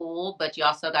cool, but you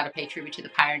also got to pay tribute to the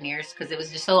pioneers because it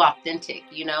was just so authentic,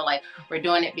 like we're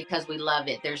doing it because we love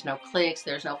it. There's no clicks,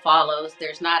 there's no follows,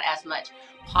 there's not as much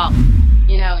pop,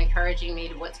 encouraging me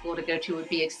to what school to go to would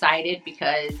be excited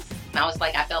because I was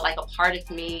like, I felt like a part of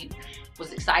me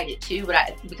was excited too,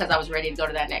 but because I was ready to go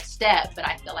to that next step, but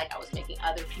I feel like I was making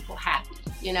other people happy,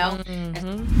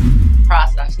 And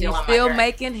process, I'm still You're on still my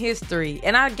making history.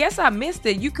 And I guess I missed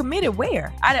it. You committed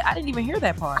where? I didn't even hear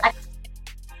that part.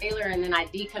 Taylor, and then I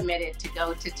decommitted to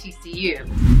go to TCU.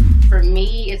 For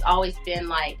me, it's always been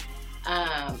like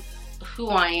who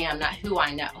I am, not who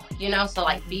I know. So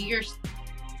like be yourself,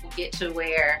 get to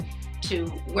where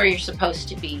you're supposed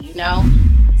to be.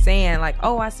 Saying like,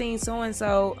 oh, I seen so and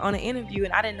so on an interview,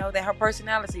 and I didn't know that her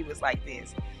personality was like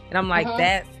this. And I'm like,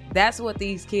 that's what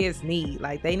these kids need.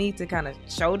 Like they need to kind of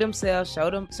show themselves,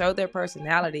 show their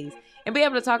personalities, and be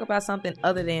able to talk about something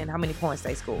other than how many points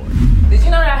they scored. Did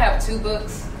you know that I have 2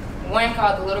 books? One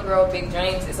called The Little Girl with Big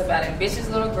Dreams. It's about an ambitious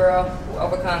little girl who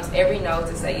overcomes every no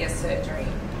to say yes to a dream.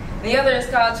 The other is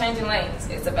called Changing Lanes.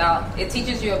 It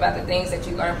teaches you about the things that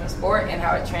you learn from sport and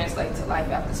how it translates to life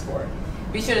after sport.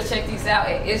 Be sure to check these out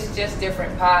at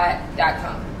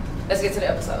itsjustdifferentpod.com. Let's get to the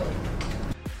episode.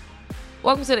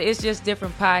 Welcome to the It's Just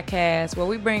Different podcast, where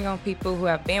we bring on people who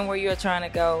have been where you're trying to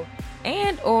go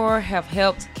and or have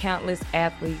helped countless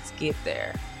athletes get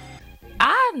there.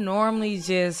 I normally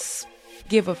just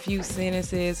give a few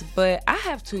sentences, but I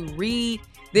have to read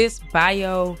this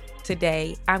bio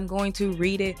today. I'm going to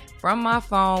read it from my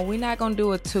phone. We're not going to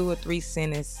do a 2 or 3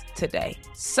 sentence today.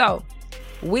 So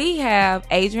we have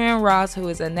Adrianne Ross, who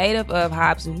is a native of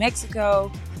Hobbs, New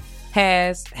Mexico,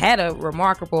 has had a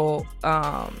remarkable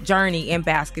journey in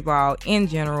basketball in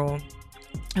general,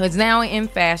 who is now in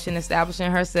fashion,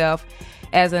 establishing herself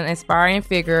as an inspiring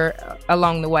figure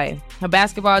along the way. Her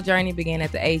basketball journey began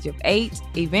at the age of 8,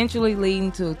 eventually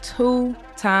leading to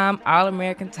 2-time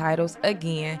All-American titles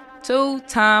again,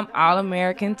 2-time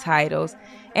All-American titles,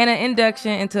 and an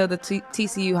induction into the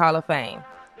TCU Hall of Fame.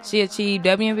 She achieved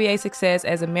WNBA success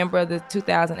as a member of the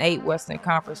 2008 Western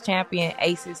Conference champion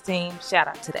Aces team. Shout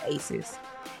out to the Aces.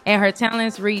 And her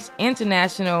talents reached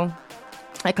international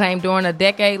acclaim during a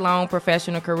decade-long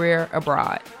professional career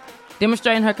abroad.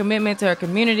 Demonstrating her commitment to her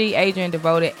community, Adrianne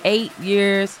devoted 8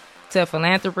 years to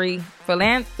philanthropy.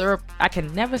 I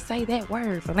can never say that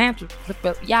word. Philanthropy.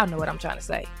 Y'all know what I'm trying to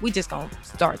say. We just gonna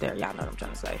start there. Y'all know what I'm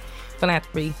trying to say.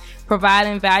 Philanthropy.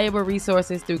 Providing valuable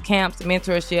resources through camps,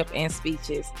 mentorship, and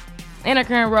speeches. In her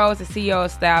current role as the CEO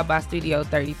of Style by Studio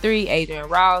 33, Adrianne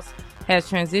Ross has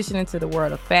transitioned into the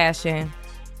world of fashion,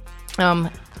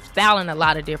 styling a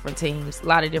lot of different teams,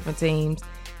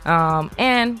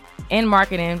 and in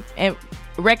marketing and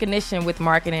recognition with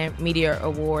marketing media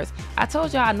awards. I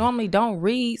told y'all I normally don't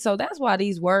read, so that's why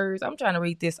these words, I'm trying to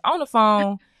read this on the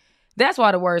phone. That's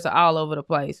why the words are all over the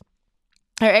place.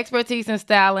 Her expertise in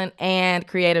styling and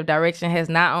creative direction has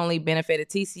not only benefited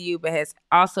TCU, but has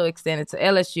also extended to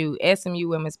LSU, SMU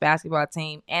women's basketball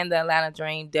team, and the Atlanta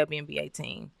Dream WNBA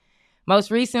team. Most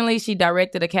recently, she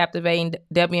directed a captivating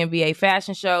WNBA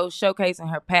fashion show, showcasing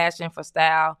her passion for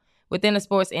style within the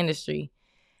sports industry.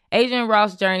 Adrianne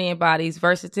Ross' journey embodies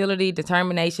versatility,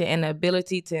 determination, and the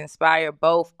ability to inspire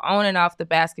both on and off the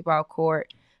basketball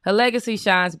court. Her legacy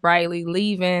shines brightly,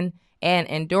 leaving an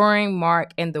enduring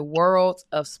mark in the worlds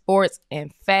of sports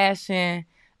and fashion.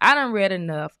 I done read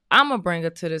enough. I'm going to bring her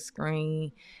to the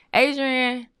screen.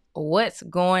 Adrianne, what's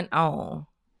going on?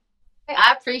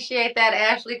 I appreciate that,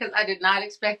 Ashley, because I did not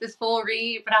expect this full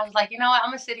read, but I was like, you know what? I'm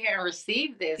going to sit here and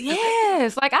receive this.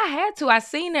 Yes, like I had to. I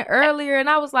seen it earlier, and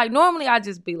I was like, normally I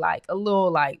just be like a little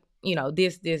like,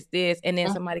 this, and then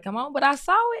somebody come on, but I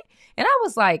saw it, and I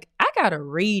was like, I got to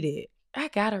read it.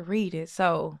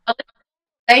 So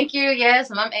thank you.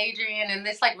 Yes, I'm Adrianne, and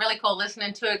it's like really cool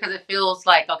listening to it because it feels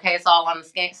like, okay, it's all on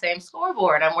the same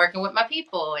scoreboard. I'm working with my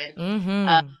people,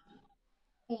 and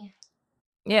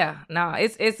yeah, no,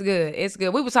 it's good. It's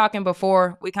good. We were talking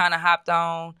before we kind of hopped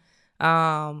on.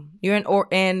 You're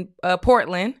in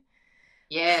Portland.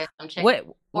 Yes, I'm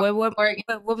checking.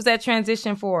 What was that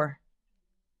transition for?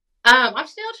 I'm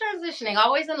still transitioning.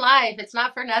 Always in life, it's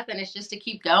not for nothing. It's just to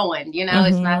keep going.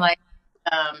 It's not like.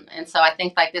 And so I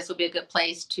think like this would be a good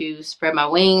place to spread my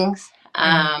wings,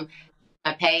 my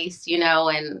pace,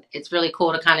 and it's really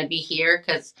cool to kind of be here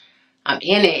because I'm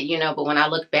in it, but when I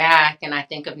look back and I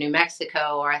think of New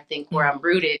Mexico or I think where I'm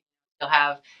rooted, you'll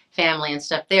have family and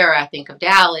stuff there. I think of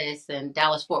Dallas and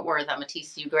Dallas-Fort Worth. I'm a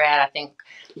TCU grad. I think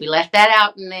we left that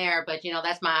out in there, but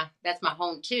that's my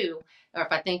home too. Or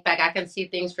if I think back, I can see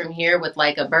things from here with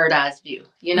like a bird eyes view,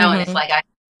 and it's like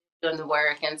doing the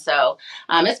work. And so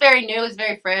it's very new, it's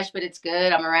very fresh, but it's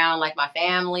good. I'm around like my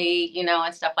family,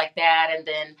 and stuff like that. And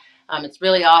then it's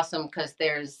really awesome because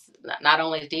there's not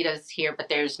only Adidas here, but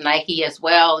there's Nike as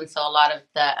well. And so a lot of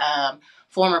the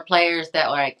former players that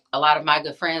were like a lot of my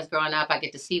good friends growing up, I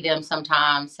get to see them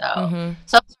sometimes. So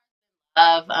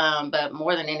but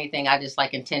more than anything, I just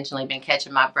like intentionally been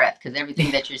catching my breath because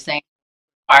everything that you're saying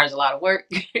requires a lot of work.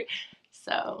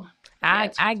 So yeah,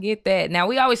 I get that. Now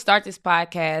we always start this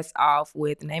podcast off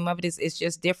with the name of it is It's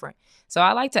Just Different. So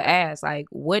I like to ask, like,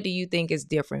 what do you think is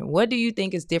different? What do you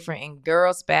think is different in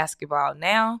girls basketball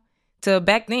now to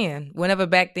back then, whenever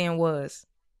back then was?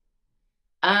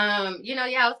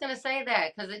 yeah, I was gonna say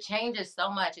that because it changes so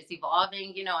much. It's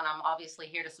evolving, and I'm obviously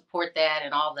here to support that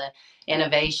and all the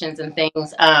innovations and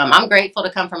things. I'm grateful to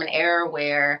come from an era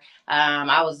where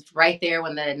I was right there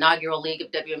when the inaugural League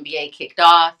of WNBA kicked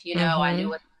off. I knew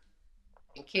Mm-hmm. it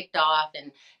and kicked off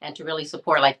and to really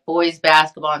support like boys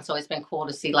basketball. And so it's been cool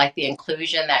to see like the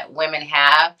inclusion that women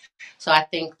have. So I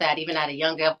think that even at a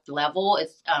young level,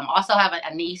 it's also have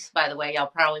a niece, by the way, I'll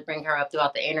probably bring her up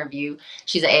throughout the interview.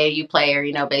 She's an AAU player,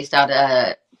 based out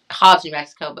of Hobbs, New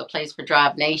Mexico, but plays for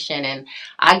Drive Nation. And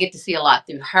I get to see a lot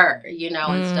through her,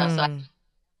 and stuff. So Mm.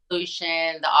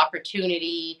 solution, the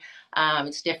opportunity.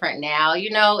 It's different now,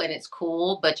 and it's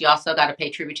cool, but you also got to pay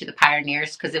tribute to the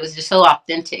pioneers because it was just so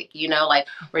authentic, like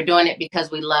we're doing it because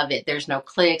we love it. There's no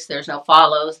clicks, there's no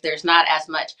follows, there's not as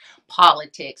much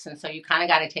politics. And so you kind of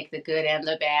got to take the good and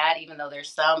the bad, even though there's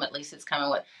some, at least it's coming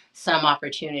with some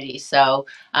opportunity. So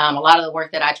a lot of the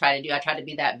work that I try to do, I try to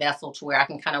be that vessel to where I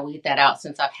can kind of weed that out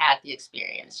since I've had the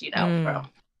experience, Mm. from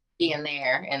being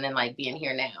there and then like being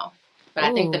here now. But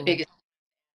I think the Ooh. biggest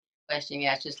question.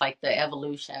 Yeah, it's just like the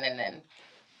evolution and then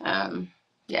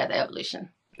yeah, the evolution.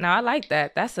 No, I like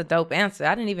that. That's a dope answer.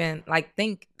 I didn't even like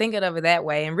think of it that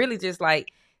way, and really just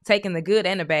like taking the good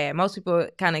and the bad. Most people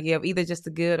kind of give either just the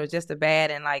good or just the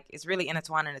bad, and like it's really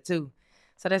intertwining the two.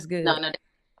 So that's No, good. no.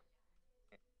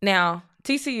 Now,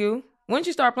 TCU, when did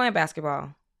you start playing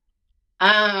basketball?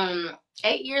 Um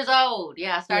 8 years old.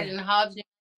 Yeah, I Yeah. started in Hobbs, New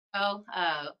Mexico,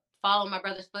 following my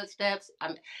brother's footsteps.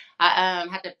 I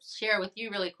had to share with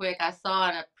you really quick. I saw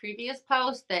in a previous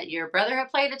post that your brother had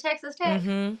played at Texas Tech.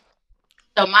 Mm-hmm.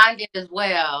 So mine did as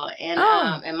well.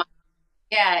 Oh,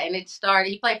 Yeah, and it started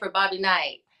he played for Bobby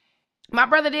Knight. my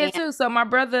brother did And too. So my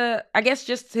brother, I guess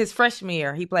just his freshman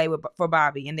year, he played for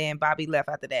Bobby, and then Bobby left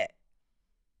after that.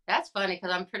 that's funny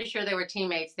because I'm pretty sure they were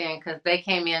teammates then because they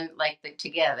came in like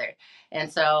together. And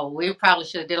so we probably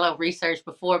should have did a little research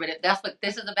before, but that's what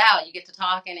this is about. You get to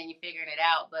talking and you figuring it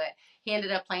out. But he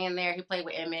ended up playing there. He played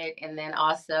with Emmett and then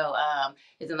also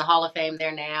is in the Hall of Fame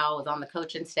there now, was on the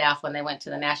coaching staff when they went to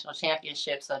the national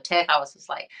championship. So Tech, I was just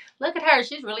like, look at her.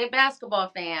 She's really a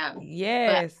basketball fan. But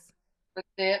Yes. that's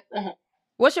it.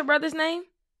 What's your brother's name?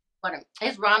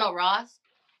 It's Ronald Ross.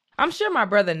 I'm sure my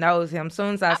brother knows him.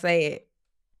 Soon as I say it.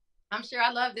 I'm sure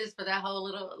I love this for that whole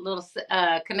little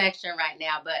connection right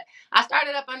now. But I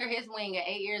started up under his wing at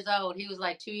 8 years old. He was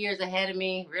like 2 years ahead of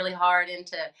me, really hard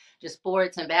into just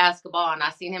sports and basketball. And I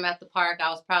seen him at the park. I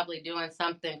was probably doing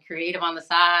something creative on the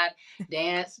side,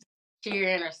 dance,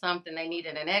 cheering, or something. They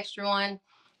needed an extra one.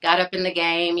 Got up in the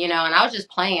game, and I was just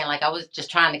playing. Like I was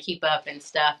just trying to keep up and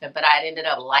stuff. But I ended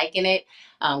up liking it,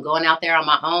 going out there on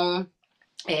my own.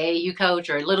 AAU coach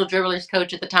or little dribblers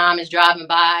coach at the time is driving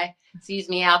by, sees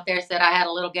me out there, said I had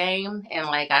a little game, and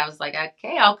like I was like,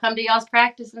 okay, I'll come to y'all's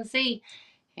practice and see.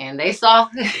 And they saw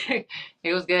it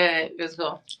was good. It was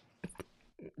cool.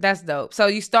 That's dope. So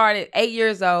you started 8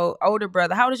 years old, older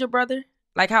brother. How old is your brother?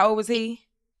 Like how old was he?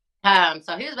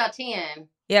 So he was about 10.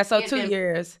 Yeah, so He had two been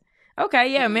years.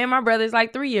 Okay, yeah, mhm. me and my brother's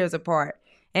like 3 years apart.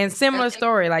 And similar That's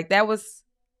story. Like that was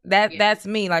yeah, that's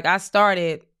me. Like I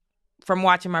started from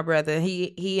watching my brother.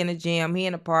 He in the gym, he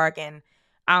in the park, and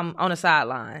I'm on the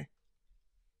sideline.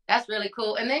 that's really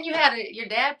cool. And then you had your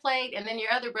dad played, and then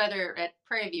your other brother at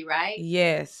Prairie View, right? So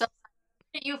Yes. how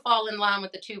do you fall in line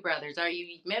with the two brothers? Are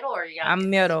you middle or I'm youngest?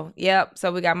 middle. Yep.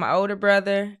 So we got my older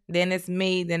brother, then it's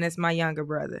me, then it's my younger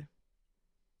brother.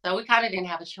 So we kind of didn't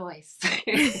have a choice.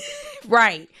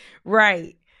 Right.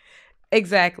 Right.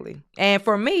 Exactly. And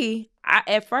for me,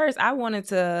 at first I wanted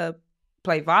to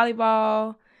play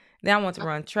volleyball. Then I wanted to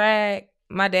run track.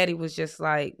 My daddy was just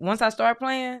like, once I started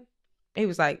playing, he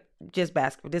was like, just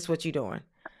basketball. This is what you doing.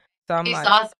 So I'm It's like,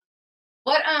 awesome.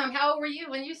 What how old were you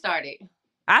when you started?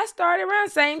 I started around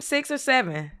same 6 or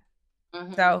 7.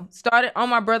 Hmm. So started on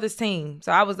my brother's team.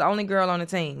 So I was the only girl on the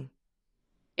team.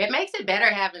 It makes it better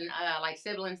having like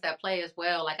siblings that play as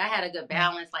well. Like I had a good Mm-hmm.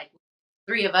 balance, like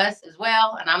three of us as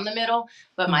well, and I'm the middle.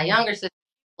 But my younger sister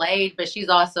played, but she's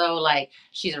also like,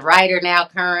 she's a writer now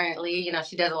currently.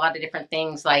 She does a lot of different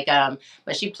things. Like,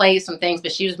 but she plays some things,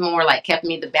 but she was more like kept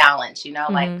me the balance.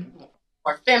 Like Mm-hmm.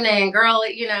 more feminine girl.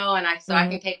 And I Mm-hmm.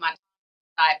 can take my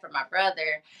side for my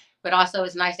brother. But also,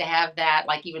 it's nice to have that,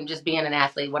 like, even just being an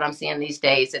athlete, what I'm seeing these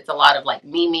days, it's a lot of like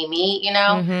me.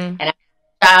 Mm-hmm. And as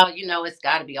a child, it's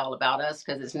got to be all about us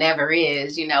because it never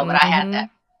is. But I had Mm-hmm. that,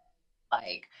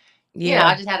 like, I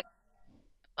Yeah. just had,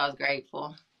 I was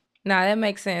grateful. Now that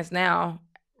makes sense. Now,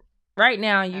 right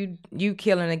now, you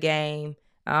killing the game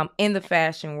in the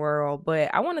fashion world,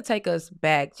 but I want to take us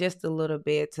back just a little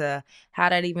bit to how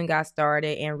that even got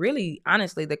started, and really,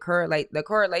 honestly, the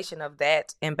correlation of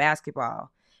that in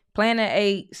basketball. Playing at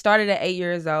 8, started at 8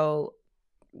 years old,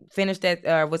 finished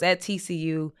at was at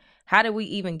TCU. How did we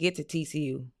even get to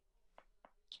TCU?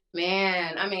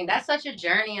 Man, I mean, that's such a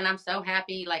journey, and I'm so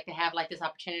happy, like, to have like this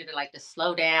opportunity to like to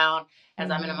slow down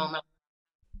as I'm in a Mm-hmm. moment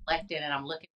of reflecting, and I'm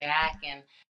looking back and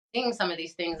seeing some of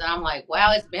these things, and I'm like,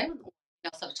 wow, it's been,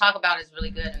 so to talk about is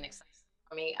really good and exciting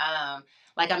for me.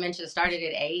 Like I mentioned, it started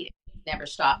at 8, never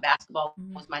stopped. Basketball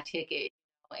was my ticket,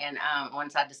 and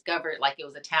once I discovered like it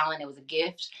was a talent, it was a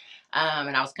gift.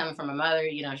 And I was coming from a mother,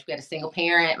 she had a single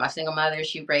parent, my single mother,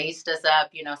 she raised us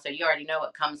up, so you already know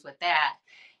what comes with that.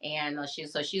 And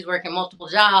she's working multiple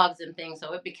jobs and things.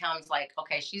 So it becomes like,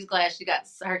 okay, she's glad she got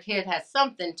her kid has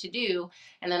something to do.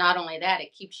 And then not only that,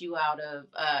 it keeps you out of,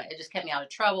 it just kept me out of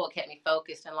trouble. It kept me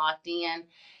focused and locked in.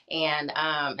 And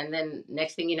then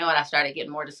next thing you know, I started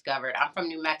getting more discovered. I'm from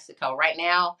New Mexico right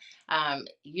now.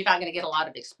 You're not going to get a lot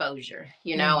of exposure.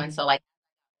 And Mm-hmm. so like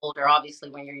older, obviously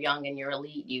when you're young and you're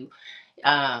elite, you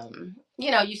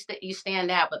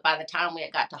stand out. But by the time we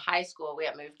had got to high school, we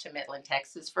had moved to Midland,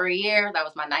 Texas for a year. That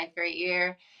was my ninth grade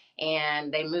year.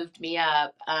 And they moved me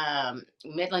up,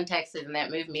 Midland, Texas, and that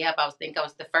moved me up. I was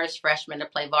the first freshman to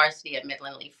play varsity at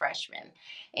Midland League freshman.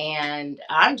 And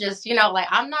I'm just, like,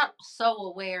 I'm not so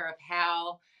aware of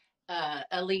how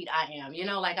elite I am.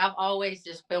 Like, I've always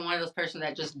just been one of those persons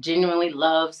that just genuinely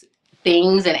loves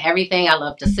things and everything. I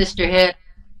love the sisterhood.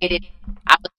 I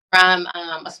was from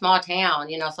a small town,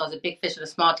 so I was a big fish in a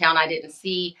small town.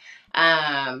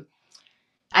 Um,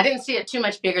 I didn't see it too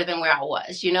much bigger than where I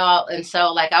was. And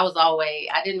so like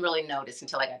I didn't really notice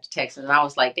until I got to Texas, and I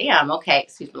was like, damn, okay,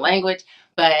 excuse my language,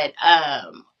 but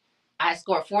I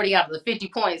scored 40 out of the 50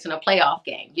 points in a playoff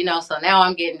game. So now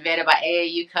I'm getting vetted by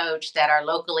AAU coach that are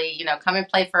locally, come and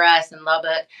play for us in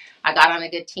Lubbock. I got on a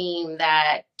good team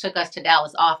that took us to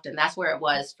Dallas often. That's where it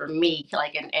was for me,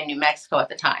 like in New Mexico at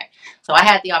the time. So I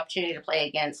had the opportunity to play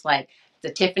against like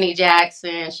the Tiffany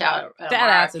Jackson, shout out Shout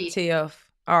out to RIP, Tiff,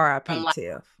 from R.I.P. like,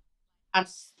 Tiff.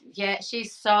 yeah,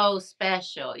 she's so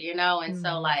special. And so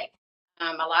Mm-hmm. like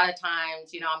a lot of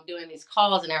times, I'm doing these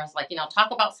calls and everyone's like,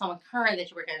 talk about someone current that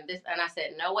you were in this. And I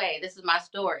said, no way, this is my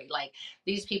story. Like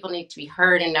these people need to be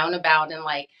heard and known about. And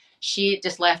like she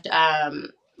just left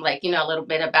like, a little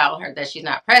bit about her that she's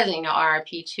not present,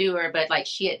 RIP to her, but like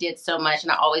she did so much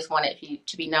and I always wanted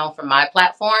to be known from my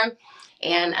platform.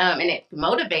 And it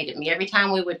motivated me every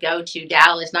time we would go to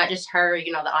Dallas, not just her,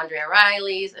 the Andrea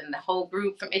Rileys and the whole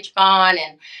group from Ichbon.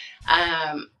 And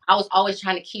I was always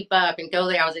trying to keep up and go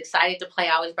there. I was excited to play.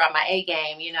 I always brought my A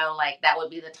game, like that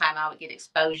would be the time I would get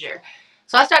exposure.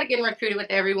 So I started getting recruited with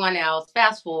everyone else.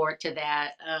 Fast forward to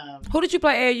that. Who did you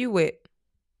play AAU with?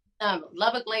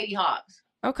 Lubbock Lady Hawks.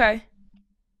 Okay.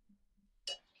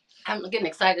 I'm getting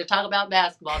excited to talk about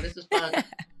basketball. This is fun.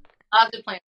 I was just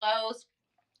playing close.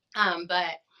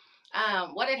 But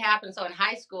what had happened, so in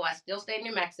high school, I still stayed in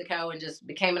New Mexico and just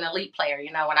became an elite player.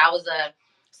 When I was a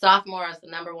sophomore, I was the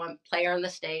number one player in the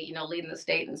state, leading the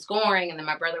state in scoring. And then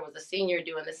my brother was a senior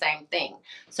doing the same thing.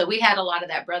 So we had a lot of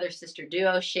that brother-sister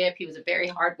duo-ship. He was a very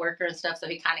hard worker and stuff. So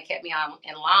he kind of kept me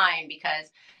in line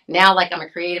because now, like, I'm a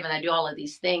creative and I do all of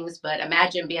these things. But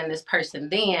imagine being this person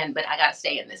then, but I got to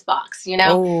stay in this box. So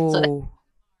Oh.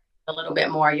 a little bit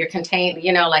more. You're contained,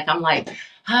 like I'm like,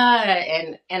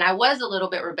 and I was a little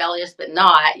bit rebellious, but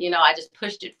not, I just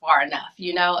pushed it far enough.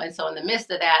 And so in the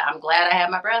midst of that, I'm glad I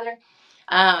had my brother.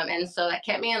 And so that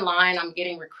kept me in line. I'm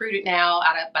getting recruited now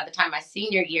by the time my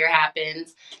senior year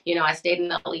happens, I stayed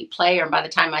an elite player. And by the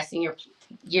time my senior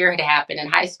year had happened in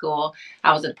high school,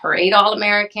 I was a parade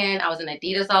All-American. I was an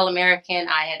Adidas All-American.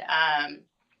 I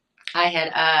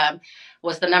had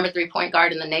was the number 3 point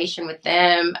guard in the nation with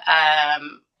them.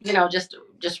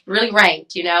 Just really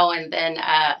ranked. And then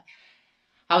I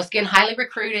was getting highly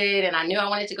recruited, and I knew I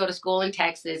wanted to go to school in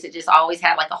Texas. It just always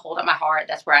had like a hold on my heart.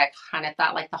 That's where I kind of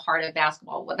thought like the heart of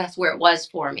basketball. Well, that's where it was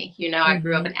for me. I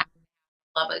grew up Mm-hmm. in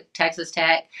Lubbock, Texas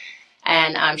Tech.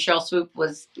 And Cheryl Swoop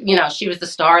was, she was the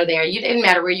star there. You didn't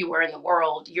matter where you were in the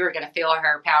world, you were going to feel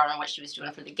her power and what she was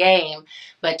doing for the game.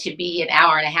 But to be an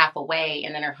hour and a half away,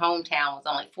 and then her hometown was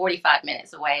only 45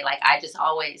 minutes away, like I just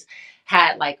always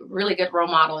had like really good role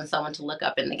model and someone to look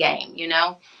up in the game,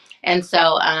 And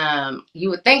so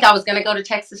you would think I was going to go to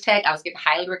Texas Tech. I was getting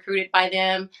highly recruited by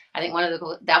them. I think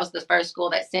that was the first school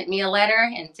that sent me a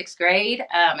letter in sixth grade,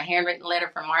 a handwritten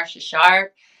letter from Marcia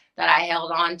Sharp that I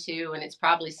held on to, and it's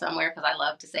probably somewhere because I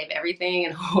love to save everything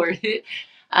and hoard it.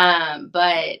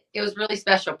 But it was a really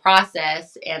special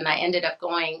process, and I ended up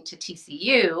going to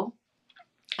TCU.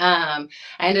 I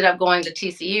ended up going to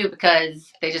TCU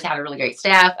because they just had a really great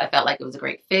staff. I felt like it was a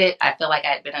great fit. I felt like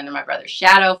I had been under my brother's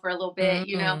shadow for a little bit,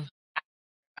 a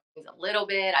little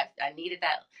bit. I needed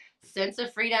that sense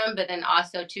of freedom, but then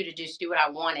also too to just do what I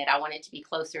wanted. I wanted to be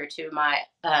closer to my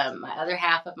other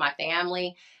half of my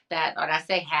family. And I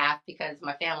say half because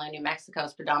my family in New Mexico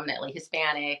is predominantly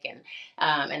Hispanic,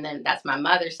 and then that's my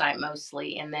mother's side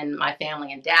mostly, and then my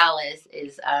family in Dallas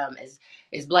is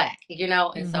black,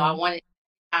 and so I wanted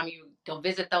you go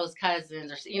visit those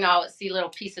cousins, or I would see little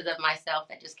pieces of myself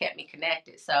that just kept me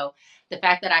connected. So the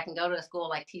fact that I can go to a school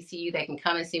like TCU, they can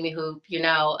come and see me hoop.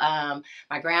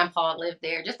 My grandpa lived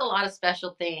there. Just a lot of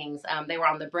special things. They were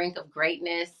on the brink of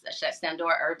greatness.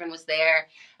 Sandora Irvin was there.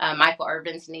 Michael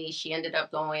Irvin's niece. She ended up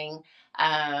going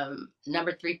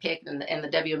number 3 pick in the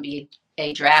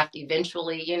WNBA draft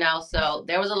eventually. So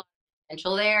there was a lot of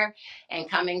potential there, and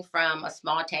coming from a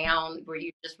small town where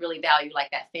you just really value like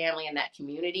that family and that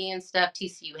community and stuff,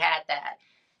 TCU had that.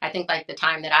 I think like the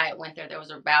time that I went there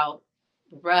was about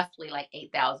roughly like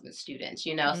 8,000 students,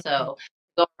 so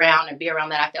go around and be around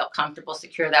that, I felt comfortable,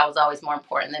 secure. That was always more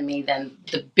important than me than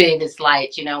the biggest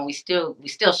lights, we still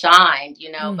shined,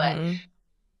 but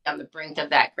on the brink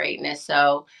of that greatness.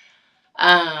 So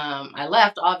I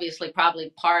left obviously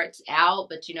probably parts out,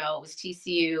 but it was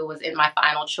TCU was in my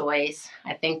final choice.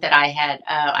 I think that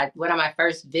I went on my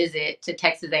first visit to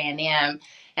Texas A&M,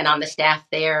 and on the staff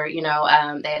there,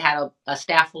 they had a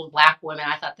staff full of Black women.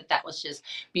 I thought that was just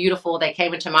beautiful. They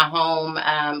came into my home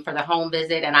for the home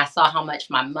visit, and I saw how much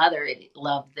my mother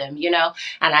loved them,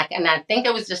 and I think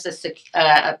it was just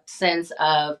a sense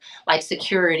of like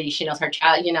security. She knows her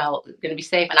child, going to be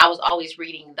safe. And I was always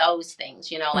reading those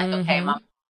things, like, okay, mom.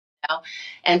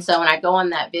 And so when I go on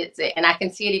that visit, and I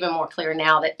can see it even more clear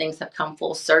now that things have come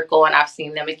full circle and I've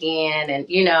seen them again, and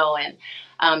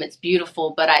it's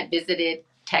beautiful. But I visited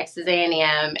Texas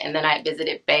A&M, and then I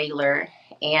visited Baylor,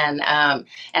 and I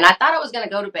thought I was going to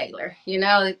go to Baylor,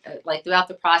 like throughout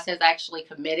the process I actually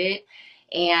committed.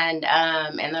 And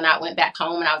then I went back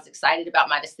home, and I was excited about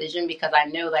my decision because I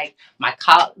knew like my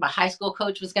high school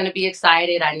coach was going to be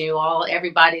excited. I knew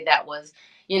everybody that was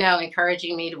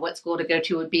encouraging me to what school to go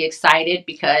to would be excited,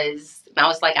 because I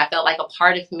was like, I felt like a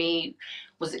part of me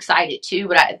was excited too,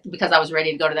 but because I was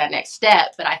ready to go to that next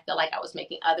step, but I felt like I was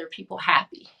making other people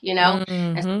happy, and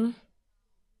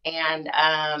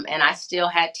I still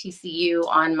had TCU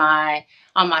on my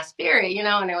spirit,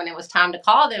 and when it was time to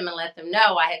call them and let them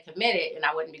know I had committed and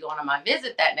I wouldn't be going on my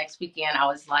visit that next weekend, I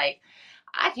was like,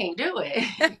 I can't do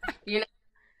it.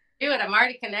 Do it. I'm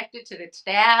already connected to the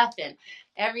staff and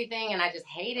everything, and I just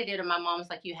hated it. And my mom was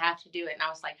like, you have to do it. And I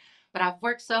was like, but I've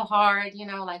worked so hard,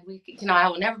 like I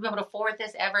will never be able to afford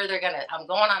this ever. I'm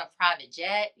going on a private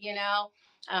jet, they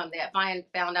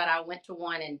found out I went to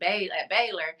one at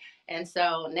Baylor. And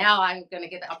so now I'm going to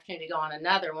get the opportunity to go on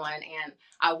another one. And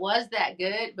I was that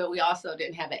good, but we also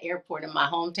didn't have an airport in my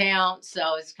hometown.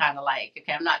 So it's kind of like,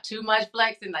 okay, I'm not too much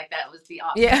flexing. Like that was the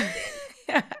option.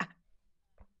 Yeah.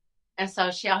 And so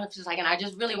she was like, and I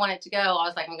just really wanted to go. I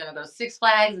was like, I'm going to go to Six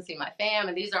Flags and see my fam.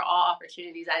 And these are all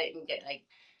opportunities I didn't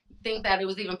think that it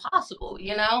was even possible,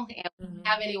 and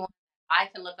have anyone I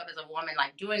can look up as a woman,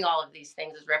 like doing all of these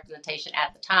things as representation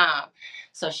at the time.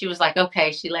 So she was like,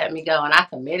 okay, she let me go, and I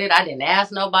committed. I didn't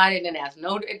ask nobody, didn't ask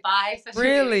no advice.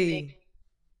 Really?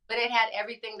 But it had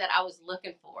everything that I was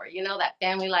looking for, that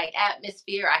family like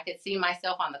atmosphere. I could see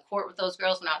myself on the court with those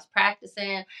girls when I was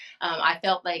practicing. I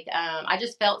felt like I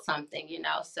just felt something,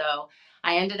 So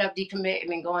I ended up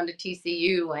decommitting and going to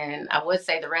TCU, and I would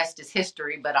say the rest is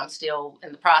history. But I'm still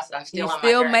in the process. I'm still You're on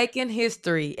still my journey. making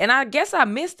history, and I guess I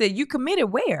missed it. You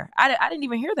committed where? I didn't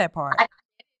even hear that part.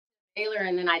 Baylor,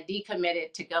 and then I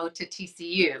decommitted to go to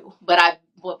TCU. But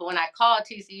when I called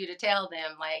TCU to tell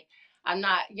them like, I'm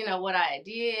not, what I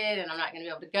did, and I'm not going to be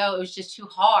able to go. It was just too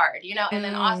hard, And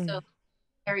then also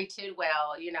Harry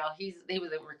Tidwell, he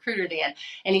was a recruiter then,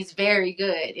 and he's very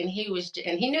good. And he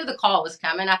knew the call was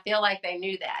coming. I feel like they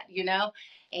knew that,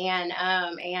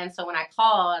 And so when I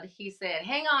called, he said,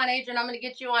 "Hang on, Adrian, I'm going to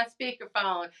get you on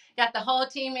speakerphone." Got the whole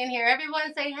team in here.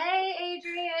 Everyone say, "Hey,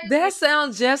 Adrian." That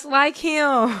sounds just like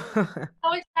him.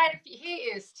 So excited. He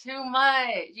is too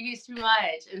much. He's too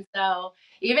much. And so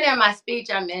even in my speech,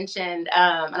 I mentioned,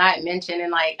 and I mentioned,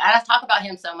 and like, I talk about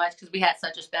him so much because we had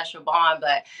such a special bond,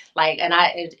 but like,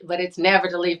 but it's never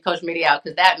to leave Coach Mitty out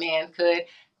because that man could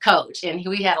coach, and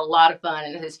we had a lot of fun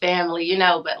and his family,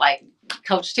 but like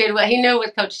Coach Tidwell, he knew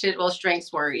what Coach Tidwell's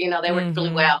strengths were, they worked really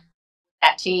Mm-hmm. well,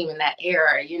 that team in that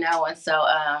era, and so,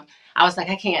 I was like,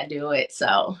 I can't do it.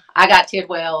 So I got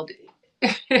Tidwell.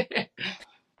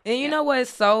 And you Yeah. know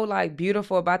what's so like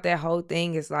beautiful about that whole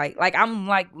thing is like I'm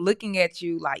like looking at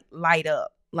you like light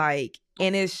up. Like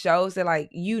and it shows that like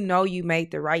you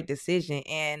made the right decision.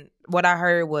 And what I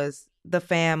heard was the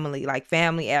family, like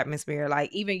family atmosphere,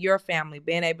 like even your family,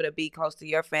 being able to be close to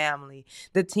your family,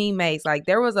 the teammates, like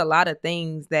there was a lot of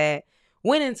things that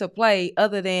went into play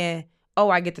other than, oh,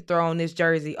 I get to throw on this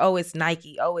jersey, oh, it's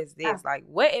Nike, oh, it's Yeah. this. Like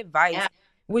what advice Yeah.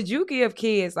 would you give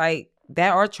kids like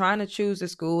that are trying to choose the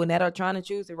school and that are trying to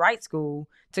choose the right school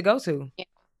to go to?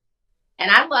 And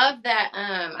I love that.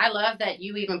 I love that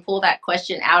you even pull that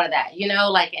question out of that,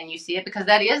 like, and you see it because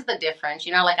that is the difference,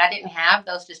 like I didn't have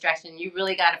those distractions. You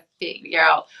really got to figure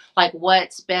out like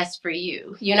what's best for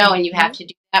you, and you have Mm-hmm. to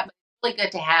do that. But it's really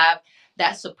good to have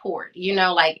that support,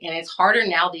 like, and it's harder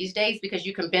now these days because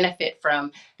you can benefit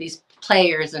from these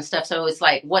players and stuff. So it's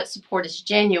like, what support is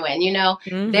genuine,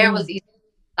 there was Mm-hmm.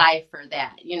 decipher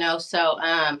that, so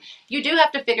you do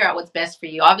have to figure out what's best for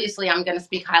you. Obviously, I'm going to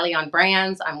speak highly on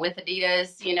brands. I'm with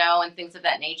Adidas, and things of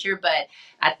that nature. But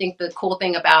I think the cool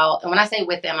thing about, and when I say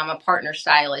with them, I'm a partner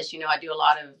stylist. I do a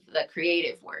lot of the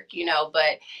creative work,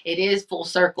 but it is full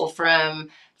circle from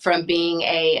being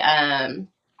a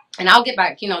and I'll get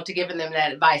back, to giving them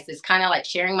that advice. It's kind of like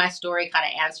sharing my story, kind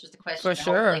of answers the For question,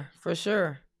 hopefully. sure. For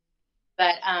sure.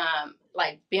 But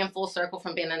like being full circle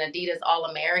from being an Adidas All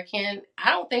American, I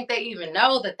don't think they even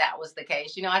know that that was the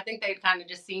case. I think they kind of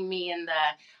just see me in the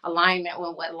alignment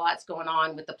with what lots going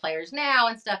on with the players now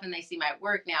and stuff, and they see my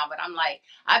work now. But I'm like,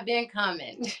 I've been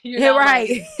coming, Yeah, like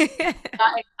right.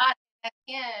 I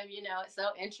him, it's so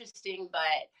interesting.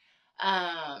 But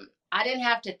I didn't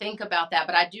have to think about that.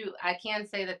 But I can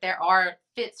say that there are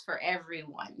fits for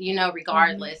everyone, Mm-hmm.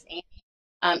 regardless.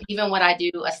 Even what I do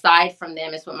aside from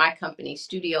them is with my company,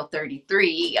 Studio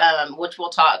 33, which we'll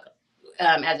talk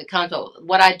as it comes. But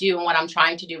what I do and what I'm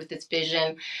trying to do with this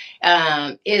vision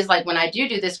is like when I do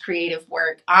this creative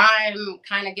work, I'm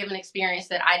kind of given experience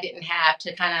that I didn't have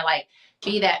to kind of like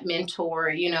be that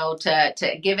mentor,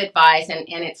 to give advice. And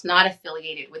it's not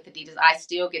affiliated with Adidas. I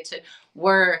still get to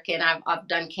work and I've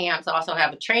done camps. I also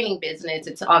have a training business.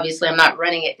 It's obviously I'm not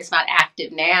running it. It's not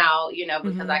active now, because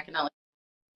Mm-hmm. I can only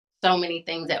so many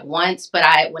things at once.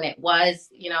 But when it was,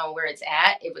 where it's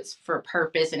at, it was for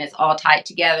purpose and it's all tied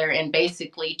together and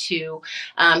basically to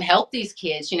help these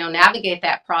kids, navigate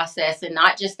that process and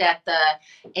not just at the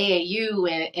AAU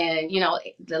and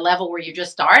the level where you're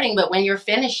just starting, but when you're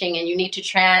finishing and you need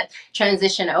to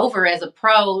transition over as a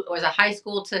pro or as a high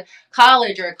school to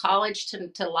college or college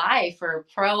to life or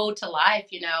pro to life,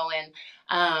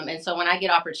 and so when I get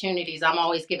opportunities, I'm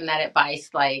always giving that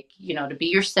advice, like, to be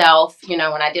yourself. When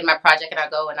I did my project and I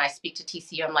go and I speak to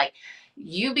TCU, I'm like,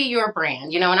 you be your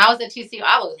brand. When I was at TCU,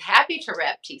 I was happy to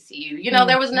rep TCU.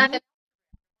 There was Mm-hmm. nothing,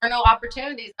 there were no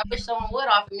opportunities. I wish someone would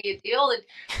offer me a deal. It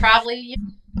probably,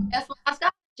 that's my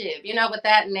scholarship, but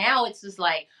that now it's just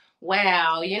like,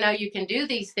 wow, you can do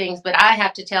these things, but I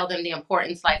have to tell them the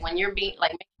importance. Like when you're being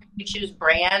like, make sure you choose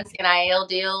brands, NIL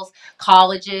deals,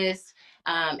 colleges,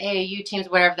 AAU teams,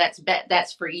 whatever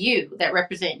that's for you, that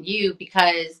represent you.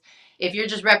 Because if you're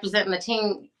just representing the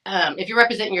team, if you're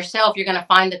representing yourself, you're going to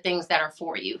find the things that are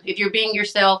for you. If you're being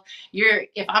yourself,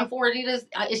 if I'm for Adidas,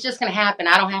 it's just going to happen.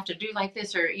 I don't have to do like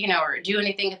this or do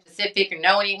anything specific or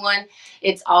know anyone.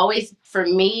 It's always, for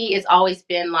me, it's always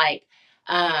been like,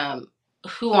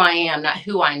 who I am, not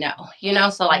who I know,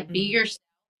 so like be Mm-hmm. yourself,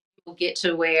 get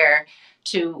to where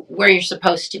you're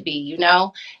supposed to be,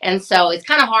 and so it's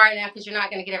kind of hard now because you're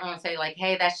not going to get everyone to say like,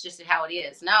 hey, that's just how it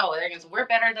is. No, they're going to say we're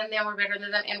better than them, we're better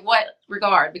than them. In what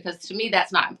regard? Because to me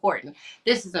that's not important.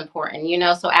 This is important,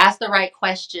 so ask the right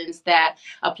questions that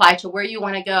apply to where you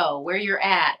want to go, where you're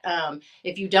at.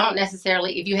 If you don't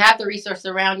necessarily, if you have the resources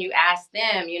around you, ask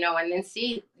them, and then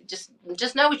see,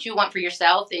 just know what you want for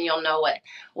yourself and you'll know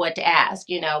what to ask,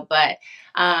 but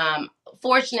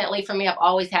fortunately for me, I've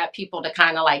always had people to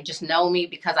kind of like just know me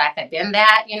because I have been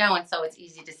that, and so it's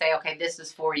easy to say, okay, this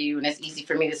is for you. And it's easy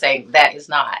for me to say that is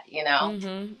not.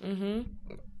 Mm-hmm. Mm-hmm.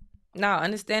 No,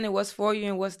 understanding what's for you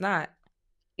and what's not.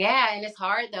 Yeah, and it's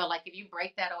hard though. Like if you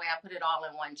break that away, I put it all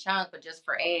in one chunk, but just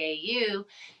for AAU,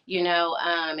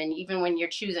 and even when you're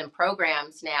choosing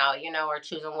programs now, or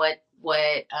choosing what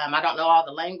I don't know all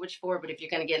the language for, but if you're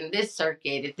going to get in this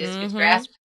circuit, if this fits Mm-hmm. grass,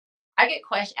 I get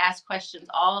asked questions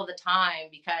all the time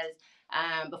because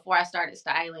before I started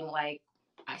styling, like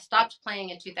I stopped playing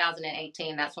in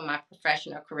 2018. That's when my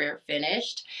professional career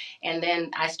finished. And then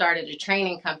I started a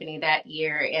training company that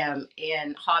year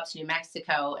in Hobbs, New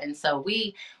Mexico. And so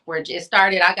it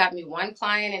started, I got me one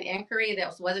client in inquiry.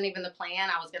 That wasn't even the plan.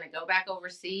 I was going to go back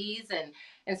overseas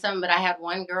but I had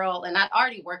one girl and I'd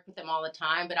already worked with them all the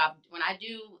time. But when I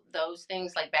do those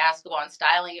things like basketball and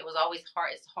styling, it was always hard.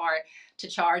 It's hard to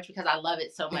charge because I love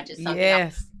it so much. It's something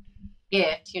Yes.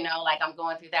 gift, like I'm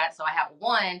going through that. So I have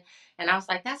one and I was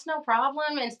like, that's no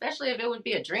problem. And especially if it would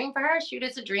be a dream for her, shoot,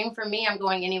 it's a dream for me. I'm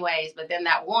going anyways. But then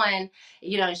that one,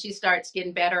 she starts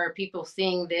getting better or people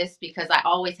seeing this because I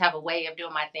always have a way of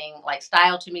doing my thing. Like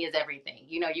style to me is everything.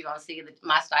 You're going to see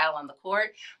my style on the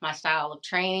court, my style of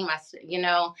training,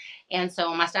 and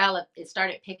so my style, it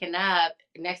started picking up.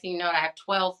 Next thing you know, I have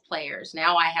 12 players.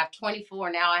 Now I have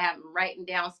 24. Now I have them writing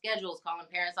down schedules, calling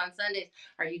parents on Sundays.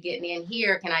 Are you getting in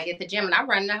here? Can I get the gym? And I'm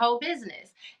running the whole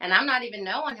business. And I'm not even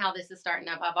knowing how this is starting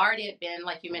up. I've already been,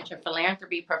 like you mentioned,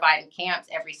 philanthropy, providing camps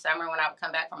every summer when I would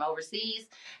come back from overseas.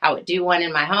 I would do one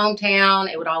in my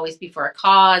hometown. It would always be for a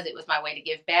cause. It was my way to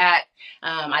give back.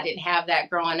 I didn't have that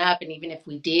growing up. And even if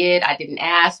we did, I didn't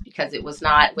ask because it was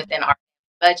not within our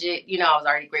budget. I was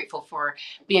already grateful for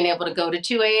being able to go to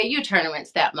 2 AAU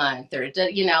tournaments that month or,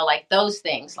 like those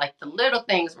things, like the little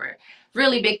things were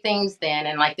really big things then.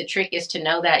 And like the trick is to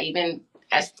know that even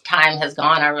as time has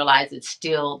gone, I realize it's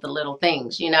still the little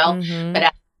things. Mm-hmm. But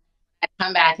as I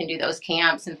come back and do those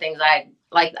camps and things, I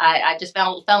just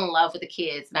fell in love with the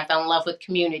kids and I fell in love with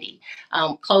community.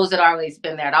 Clothes had always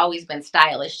been there. I'd always been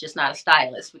stylish, just not a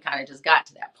stylist. We kind of just got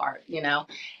to that part.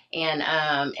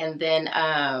 And then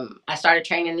I started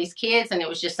training these kids, and it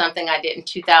was just something I did in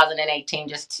 2018,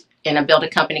 just in a build a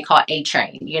company called A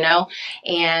Train.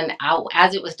 And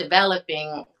as it was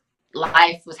developing,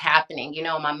 life was happening.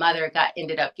 My mother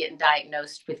ended up getting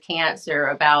diagnosed with cancer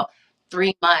about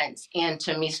 3 months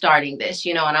into me starting this.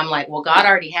 And I'm like, well, God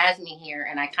already has me here.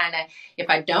 And I kind of, if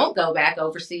I don't go back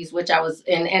overseas, which I was,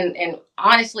 and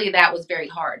honestly, that was very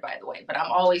hard, by the way, but I'm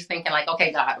always thinking like,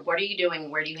 okay, God, what are you doing?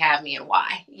 Where do you have me and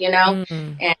why?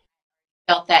 Mm-hmm. And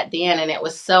felt that then. And it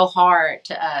was so hard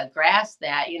to grasp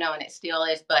that, and it still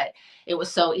is, but it was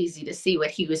so easy to see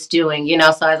what he was doing.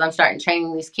 So as I'm starting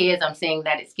training these kids, I'm seeing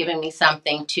that it's giving me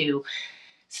something to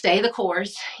stay the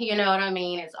course. You know what I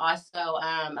mean? It's also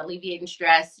alleviating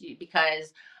stress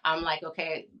because I'm like,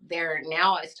 okay, there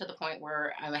now it's to the point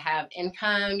where I have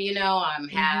income. I'm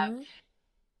have Mm-hmm.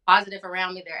 positive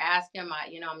around me. They're asking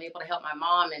I'm able to help my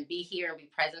mom and be here and be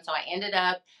present. So I ended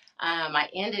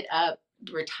up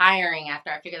retiring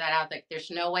after I figured that out. Like, there's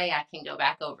no way I can go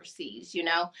back overseas. And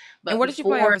But where did you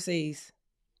play before overseas?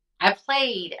 I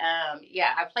played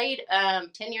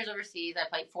 10 years overseas. I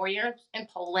played 4 years in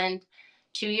Poland,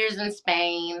 2 years in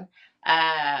Spain,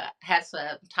 had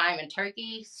some time in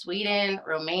Turkey, Sweden,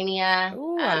 Romania,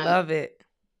 Ooh, I love it.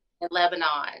 and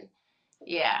Lebanon.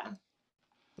 Yeah.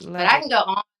 But Love I it. can go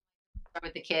on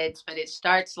with the kids, but it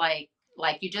starts like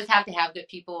you just have to have good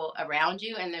people around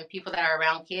you, and then people that are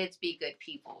around kids be good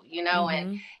people, and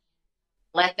Mm-hmm.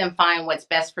 let them find what's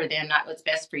best for them, not what's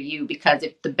best for you. Because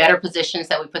if the better positions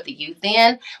that we put the youth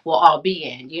in, we'll all be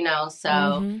in. So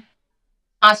Mm-hmm.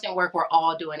 constant work we're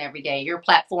all doing every day. Your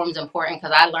platform's important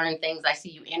because I learn things. I see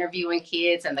you interviewing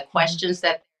kids and the Mm-hmm. questions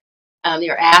that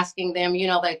you're asking them,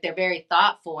 like they're very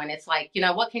thoughtful. And it's like,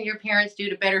 what can your parents do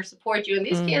to better support you? And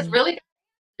these kids Mm-hmm. really got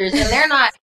answers, and they're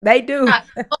not They do. not,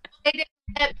 "Oh, they didn't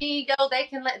let me go.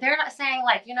 They're not saying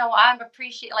like, I'm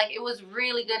appreciate, like, it was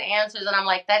really good answers. And I'm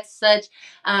like, that's such,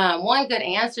 one, good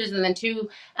answers. And then two,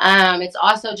 it's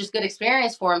also just good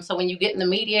experience for them. So when you get in the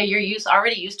media, you're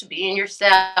already used to being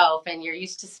yourself and you're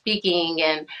used to speaking.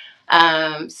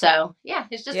 And, so yeah,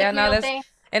 it's just a Yeah, no, communal thing.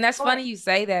 that's funny Sure. you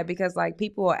say that because like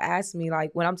people will ask me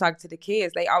like when I'm talking to the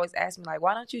kids, they always ask me like,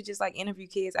 why don't you just like interview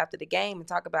kids after the game and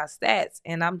talk about stats?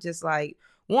 And I'm just like,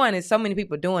 one, there's so many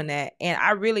people doing that. And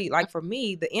I really like, for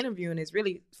me, the interviewing is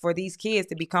really for these kids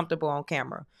to be comfortable on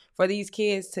camera, for these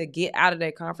kids to get out of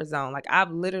their comfort zone. Like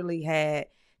I've literally had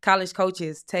college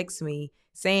coaches text me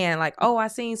saying like, oh, I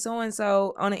seen so and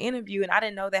so on an interview and I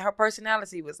didn't know that her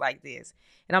personality was like this.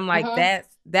 And I'm like, Mm-hmm.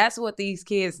 that's what these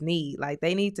kids need. Like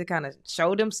they need to kind of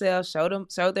show themselves,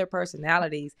 show their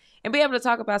personalities, and be able to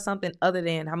talk about something other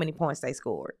than how many points they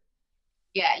scored.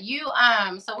 Yeah,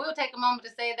 so we'll take a moment to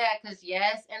say that because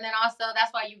yes, and then also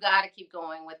that's why you got to keep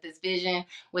going with this vision,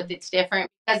 with it's different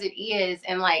because it is,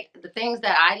 and like the things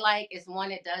that I like is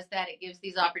one, it does that, it gives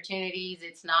these opportunities.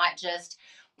 It's not just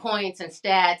points and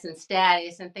stats and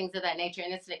status and things of that nature,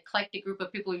 and it's an eclectic group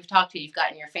of people you've talked to, you've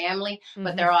got in your family, but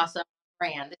Mm-hmm. they're also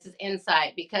brand. This is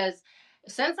insight because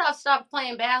since I've stopped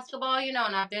playing basketball, and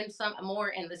I've been some more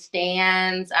in the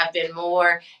stands, I've been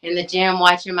more in the gym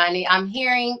watching my knee. I'm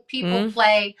hearing people Mm-hmm.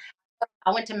 play.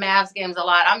 I went to Mavs games a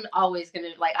lot. I'm always gonna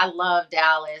like. I love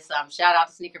Dallas. Shout out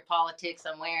to Sneaker Politics.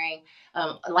 I'm wearing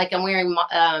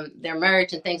their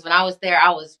merch and things. When I was there, I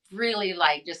was really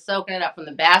like just soaking it up from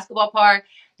the basketball part,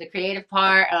 the creative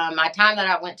part. My time that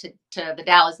I went to the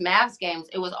Dallas Mavs games,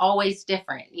 it was always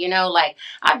different. Like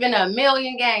I've been to a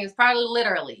million games, probably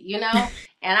literally. And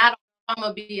I don't. I'm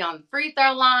gonna be on the free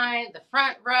throw line, the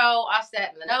front row. I've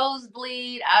sat in the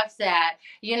nosebleed. I've sat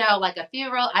like a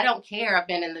few rows. I don't care. I've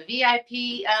been in the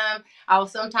VIP. I will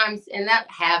sometimes, and that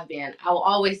have been, I will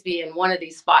always be in one of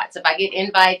these spots. If I get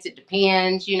invites, it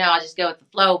depends, I just go with the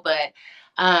flow. But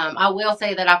I will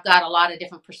say that I've got a lot of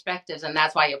different perspectives, and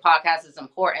that's why your podcast is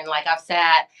important. Like I've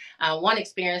sat, one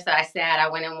experience that I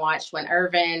went and watched when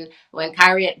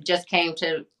Kyrie just came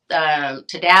to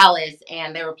Dallas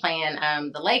and they were playing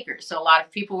the Lakers. So a lot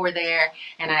of people were there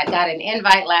and I got an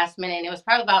invite last minute and it was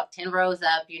probably about 10 rows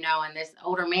up, and this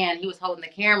older man, he was holding the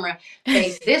camera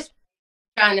face this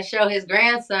trying to show his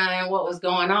grandson what was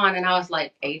going on. And I was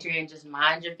like, Adrian, just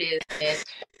mind your business.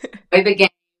 Enjoy the game.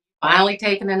 Finally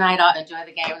taking the night off, enjoy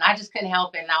the game. And I just couldn't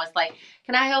help it. And I was like,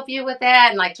 can I help you with that?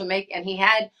 And like and he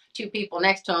had two people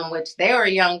next to him, which they were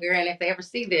younger. And if they ever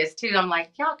see this too, I'm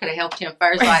like, y'all could have helped him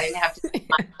first so I didn't have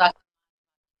to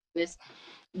this.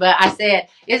 But I said,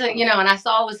 isn't, and I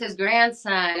saw it was his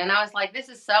grandson. And I was like, this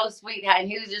is so sweet. And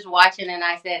he was just watching. And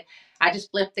I said, I just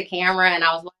flipped the camera and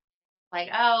I was like,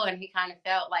 oh, and he kind of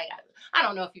felt like, I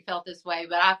don't know if you felt this way,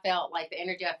 but I felt like the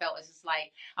energy I felt was just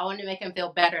like, I wanted to make him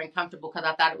feel better and comfortable because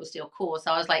I thought it was still cool.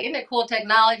 So I was like, isn't it cool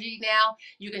technology now?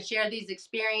 You can share these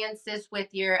experiences with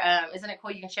isn't it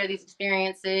cool? You can share these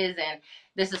experiences and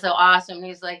this is so awesome. And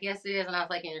he was like, yes, it is. And I was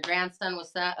like, and your grandson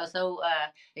was so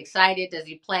excited. Does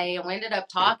he play? And we ended up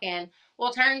talking.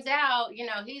 Well, turns out,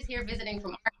 he's here visiting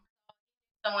from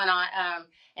someone on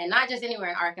and not just anywhere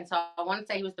in Arkansas. I want to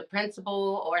say he was the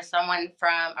principal or someone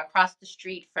from across the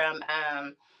street from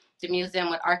the museum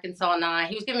with Arkansas 9.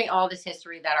 He was giving me all this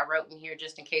history that I wrote in here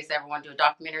just in case I ever want to do a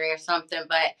documentary or something.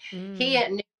 But he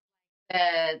Mm.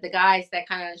 had the guys that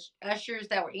kind of ushers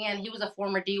that were in. He was a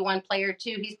former D1 player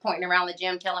too. He's pointing around the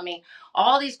gym telling me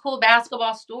all these cool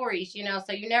basketball stories,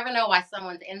 so you never know why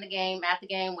someone's in the game, at the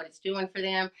game, what it's doing for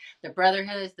them, the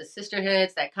brotherhoods, the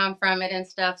sisterhoods that come from it and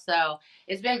stuff. So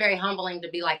it's been very humbling to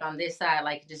be like on this side,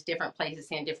 like just different places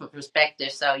and different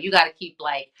perspectives. So you got to keep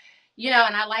like, and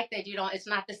I like that it's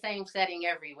not the same setting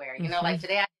everywhere. Mm-hmm. Like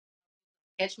today I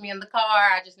catch me in the car.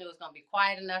 I just knew it was going to be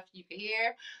quiet enough you could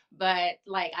hear. But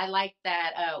like, I like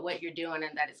that what you're doing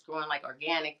and that it's growing like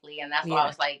organically. And that's why I Yeah.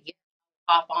 was like, yeah,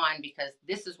 hop on because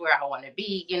this is where I want to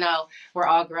be. We're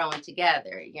all growing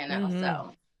together. Mm-hmm.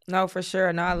 So. No, for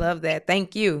sure. No, I love that.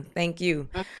 Thank you. Thank you.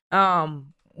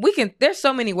 There's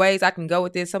so many ways I can go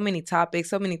with this, so many topics,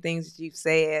 so many things that you've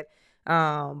said.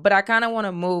 But I kind of want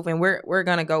to move and we're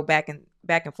gonna go back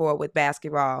and forth with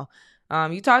basketball.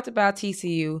 You talked about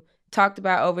TCU, talked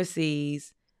about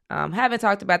overseas, haven't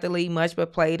talked about the league much,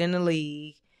 but played in the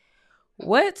league.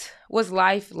 What was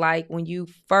life like when you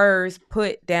first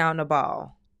put down the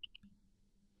ball?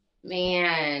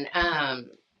 Man,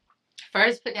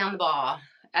 first put down the ball.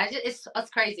 It's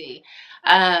crazy,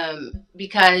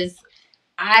 because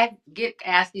I get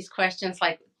asked these questions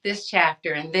like this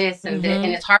chapter and this and this, and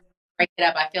Mm-hmm. it's hard to break it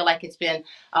up. I feel like it's been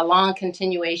a long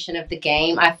continuation of the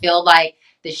game. I feel like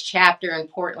this chapter in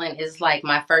Portland is like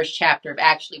my first chapter of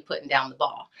actually putting down the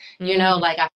ball. Mm-hmm.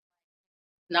 Like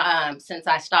since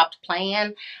I stopped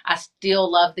playing, I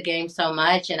still love the game so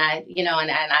much. And and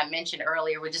I mentioned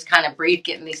earlier, we're just kind of brief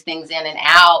getting these things in and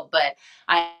out. But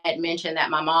I had mentioned that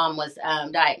my mom was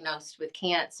diagnosed with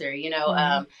cancer,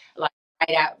 Mm-hmm. like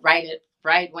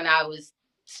right when I was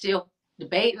still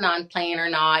debating on playing or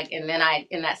not. And then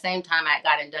in that same time, I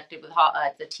got inducted with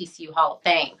the TCU Hall of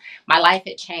Fame. My life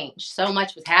had changed. So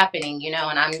much was happening,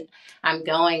 and I'm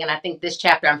going. And I think this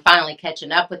chapter, I'm finally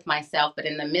catching up with myself. But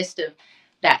in the midst of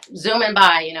that zooming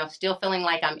by, still feeling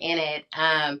like I'm in it.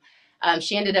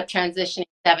 She ended up transitioning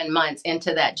 7 months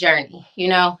into that journey,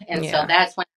 and so Yeah.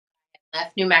 that's when I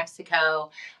left New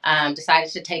Mexico,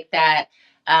 decided to take that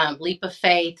leap of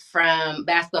faith from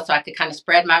basketball, so I could kind of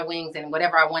spread my wings, and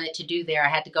whatever I wanted to do there, I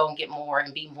had to go and get more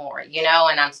and be more,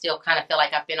 and I'm still kind of feel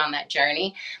like I've been on that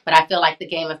journey, but I feel like the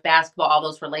game of basketball, all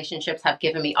those relationships have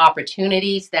given me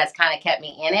opportunities that's kind of kept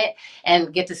me in it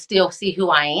and get to still see who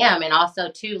I am. And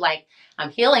also too, like, I'm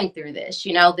healing through this.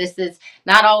 This is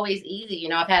not always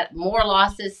easy. I've had more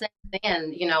losses since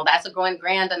then. That's a going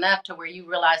grand enough to where you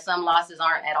realize some losses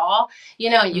aren't at all,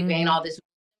 and you gain all this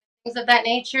things of that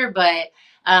nature. But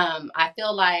I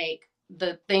feel like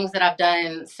the things that I've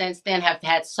done since then have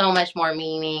had so much more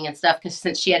meaning and stuff, because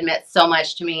since she had meant so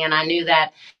much to me, and I knew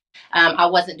that I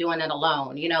wasn't doing it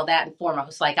alone, that and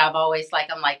foremost. Like, I've always, like,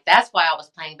 I'm like, that's why I was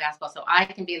playing basketball. So I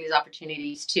can be in these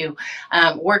opportunities to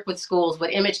work with schools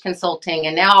with image consulting.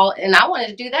 And I wanted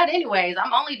to do that anyways.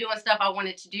 I'm only doing stuff I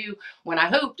wanted to do when I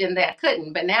hooped and that I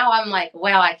couldn't. But now I'm like,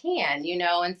 well, I can,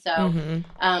 and so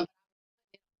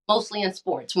mostly in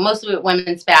sports, mostly with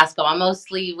women's basketball,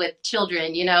 mostly with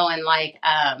children, and like,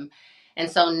 and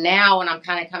so now when I'm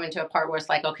kind of coming to a part where it's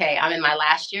like, okay, I'm in my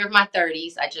last year of my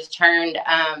 30s. I just turned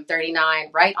 39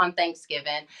 right on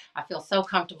Thanksgiving. I feel so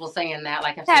comfortable saying that.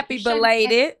 Like, I'm saying, Happy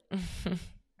belated.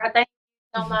 thank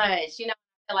you so much. I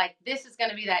feel like this is going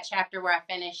to be that chapter where I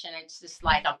finish, and it's just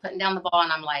like I'm putting down the ball,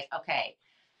 and I'm like, okay,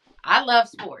 I love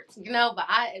sports, but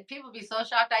people be so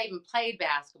shocked I even played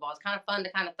basketball. It's kind of fun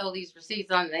to kind of throw these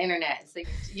receipts on the internet. So,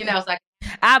 it's like,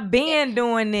 I've been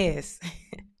doing this.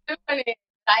 I'm finally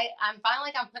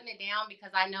like, I'm putting it down because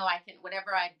I know I can,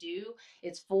 whatever I do,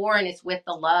 it's for, and it's with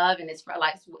the love, and it's for,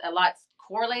 like, a lot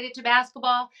correlated to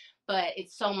basketball, but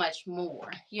it's so much more,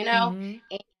 Mm-hmm.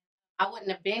 and I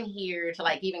wouldn't have been here to,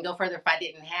 like, even go further if I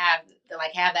didn't have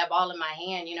that ball in my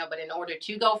hand, but in order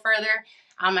to go further,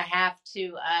 I'm gonna have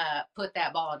to put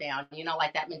that ball down,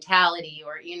 like that mentality,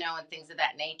 or, and things of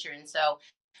that nature. And so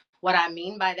what I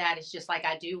mean by that is just like,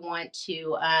 I do want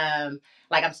to,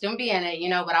 like, I'm still being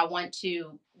it, but I want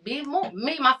to be more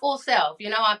me, my full self.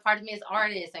 Part of me is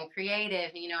artist and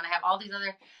creative, and I have all these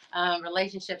other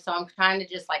relationships. So I'm trying to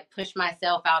just, like, push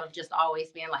myself out of just always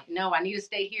being like, no, I need to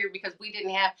stay here because we didn't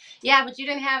have, yeah, but you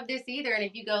didn't have this either. And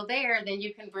if you go there, then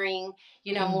you can bring,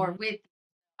 more with.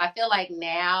 I feel like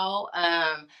now,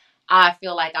 I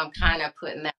feel like I'm kind of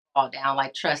putting that all down,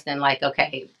 like trusting, like,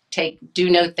 okay,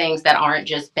 do no things that aren't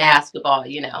just basketball,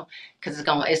 because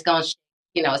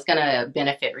it's gonna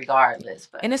benefit regardless.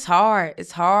 But And it's hard.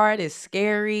 It's hard. It's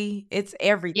scary. It's yeah,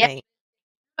 everything.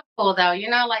 cool though,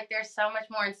 like, there's so much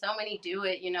more, and so many do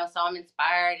it, so I'm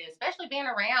inspired, and especially being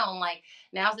around, like,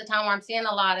 now's the time where I'm seeing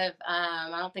a lot of,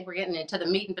 I don't think we're getting into the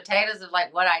meat and potatoes of,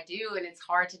 like, what I do, and it's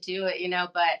hard to do it,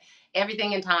 but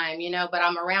everything in time, but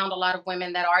I'm around a lot of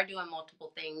women that are doing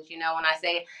multiple things, when I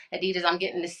say Adidas, I'm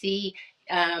getting to see,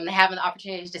 having the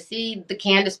opportunities to see the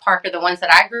Candace Parker, the ones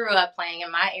that I grew up playing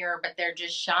in my era, but they're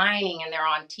just shining, and they're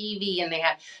on TV, and they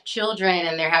have children,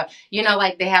 and they have,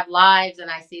 like, they have lives.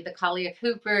 And I see the Kalia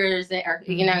Coopers, or,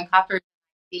 and Coppers,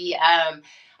 the,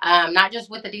 not just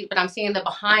with the deep, but I'm seeing the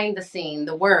behind the scene,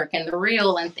 the work and the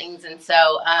real and things. And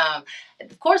so,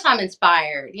 of course I'm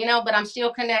inspired, but I'm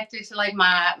still connected to, like,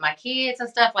 my kids and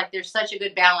stuff. Like, there's such a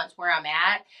good balance where I'm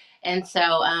at. And so,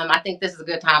 I think this is a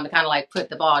good time to kind of, like, put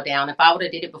the ball down. If I would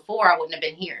have did it before, I wouldn't have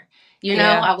been here,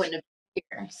 Yeah. I wouldn't have been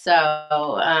here.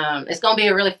 So, it's going to be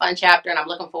a really fun chapter, and I'm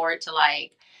looking forward to,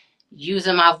 like,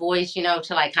 using my voice, to,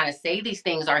 like, kind of say these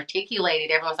things articulated.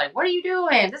 Everyone's like, what are you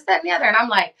doing? This, that, and the other. And I'm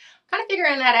like, kind of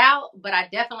figuring that out, but I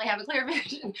definitely have a clear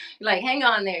vision. Like, hang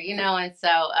on there, and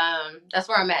so, that's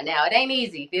where I'm at now. It ain't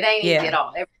easy. It ain't easy at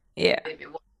all. Yeah.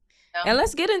 And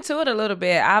let's get into it a little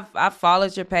bit. I've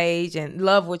followed your page and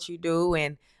love what you do.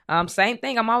 And same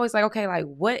thing. I'm always like, okay, like,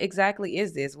 what exactly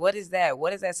is this? What is that?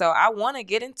 What is that? So I want to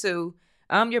get into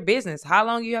your business, how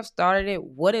long you have started it,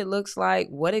 what it looks like,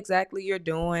 what exactly you're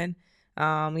doing.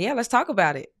 Yeah, let's talk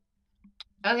about it.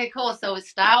 Okay, cool. So it's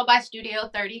Style by Studio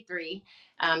 33.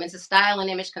 It's a style and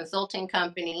image consulting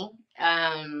company.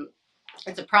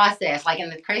 It's a process. Like,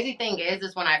 and the crazy thing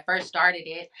is when I first started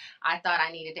it, I thought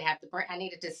I needed to have I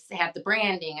needed to have the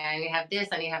branding. I need to have this.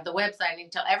 I need to have the website. I need to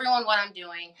tell everyone what I'm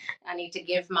doing. I need to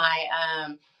give my,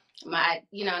 and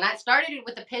I started it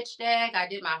with the pitch deck. I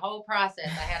did my whole process. I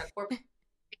had a corporate,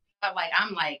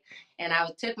 and I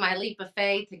took my leap of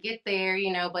faith to get there,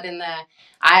 but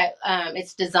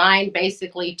it's designed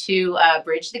basically to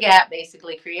bridge the gap,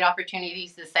 basically create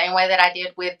opportunities the same way that I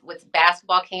did with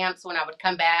basketball camps, when I would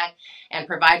come back and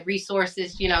provide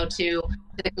resources, to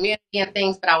the community and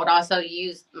things. But I would also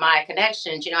use my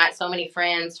connections. I had so many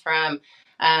friends from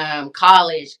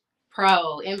college,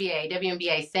 pro, NBA,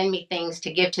 WNBA send me things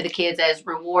to give to the kids as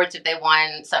rewards if they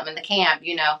won something in the camp.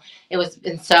 It was,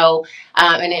 and so,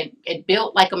 and it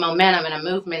built like a momentum and a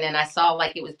movement, and I saw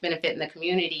like it was benefiting the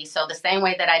community. So the same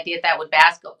way that I did that with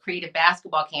creative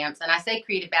basketball camps, and I say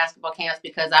creative basketball camps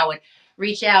because I would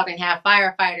reach out and have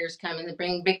firefighters come and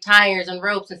bring big tires and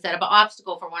ropes and set up an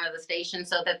obstacle for one of the stations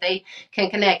so that they can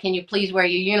connect. Can you please wear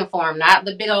your uniform? Not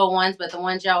the big old ones, but the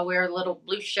ones y'all wear, little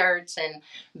blue shirts and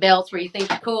belts where you think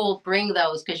you're cool. Bring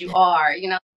those because you are.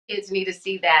 Kids need to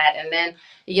see that. And then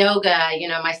yoga,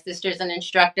 my sister's an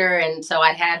instructor, and so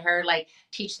I'd had her like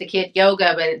teach the kid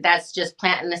yoga, but that's just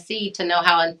planting the seed to know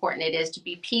how important it is to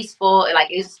be peaceful, like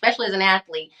especially as an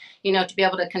athlete, to be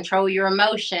able to control your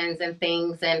emotions and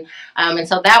things. And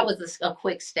so that was a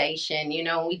quick station,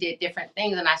 we did different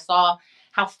things, and I saw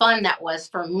how fun that was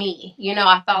for me.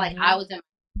 I felt like I was in.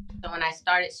 So when I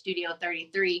started Studio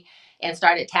 33 and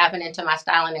started tapping into my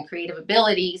styling and creative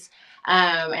abilities,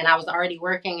 and I was already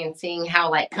working and seeing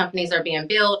how like companies are being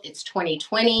built. It's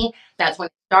 2020. That's when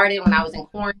it started, when I was in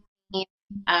quarantine.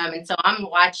 And so I'm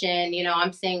watching,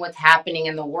 I'm seeing what's happening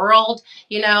in the world,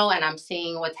 and I'm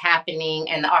seeing what's happening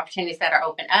and the opportunities that are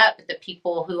open up, the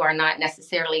people who are not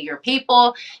necessarily your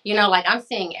people, like I'm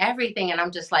seeing everything, and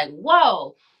I'm just like,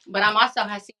 whoa. But I'm also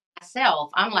seeing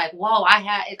myself. I'm like, whoa,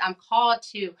 I'm called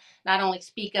to not only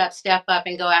speak up, step up,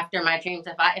 and go after my dreams.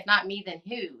 If not me, then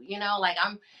who?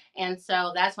 And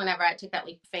so that's whenever I took that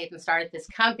leap of faith and started this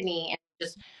company, and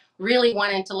just really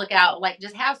wanting to look out, like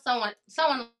just have someone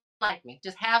like me,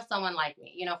 just have someone like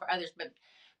me, for others.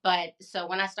 But so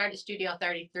when I started Studio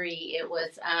 33, it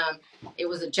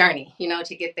was a journey,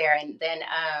 to get there. And then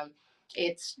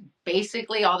it's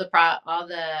basically all the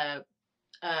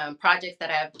projects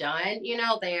that I've done,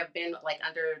 they have been like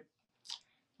under.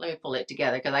 Let me pull it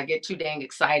together because I get too dang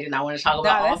excited and I want to talk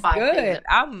about No, all that's five things. good.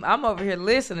 I'm over here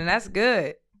listening. That's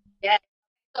good. Yeah.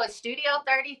 So it's Studio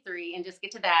 33, and just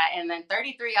get to that. And then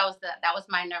 33, that was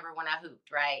my number when I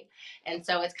hooped, right? And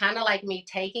so it's kind of like me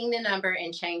taking the number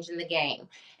and changing the game.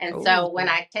 And Ooh. so when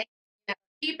I take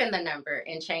keeping the number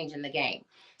and changing the game.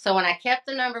 So when I kept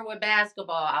the number with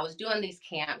basketball, I was doing these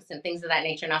camps and things of that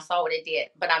nature, and I saw what it did.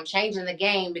 But I'm changing the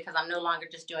game because I'm no longer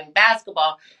just doing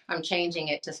basketball. I'm changing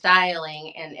it to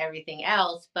styling and everything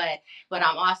else. But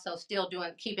I'm also still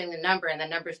keeping the number, and the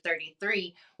number's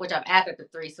 33, which I've added the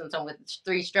three since I'm with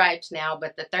three stripes now.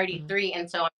 But the 33, and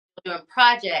so I'm doing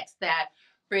projects that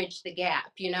bridge the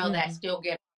gap. That still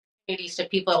give opportunities to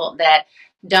people that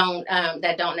don't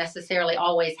necessarily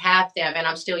always have them, and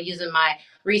I'm still using my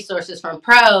resources from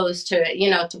pros to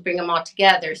bring them all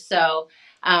together. So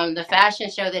the fashion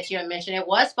show that you had mentioned, it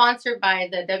was sponsored by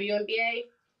the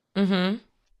WNBA,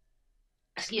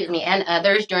 excuse me, and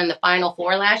others during the Final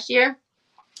Four last year,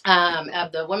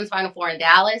 of the Women's Final Four in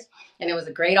Dallas, and it was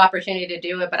a great opportunity to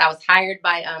do it. But I was hired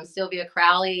by Sylvia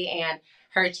Crowley and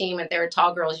her team, and they were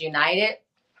Tall Girls United,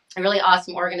 a really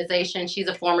awesome organization. She's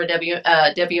a former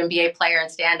WNBA player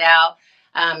and standout,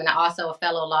 and also a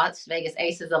fellow Las Vegas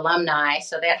Aces alumni.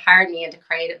 So they had hired me into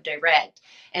creative direct.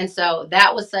 And so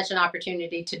that was such an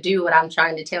opportunity to do what I'm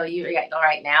trying to tell you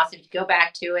right now. So if you go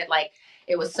back to it, like,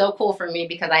 it was so cool for me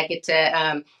because I get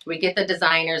to, we get the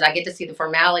designers, I get to see the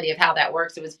formality of how that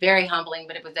works. It was very humbling,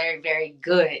 but it was very, very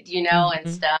good, and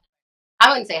stuff. I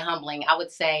wouldn't say humbling. I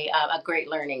would say a great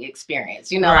learning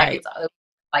experience, Right. like it's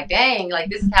like, dang, like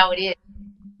this is how it is.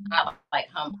 Not like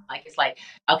humble, like it's like,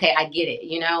 okay, I get it,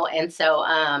 and so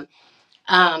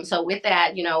so with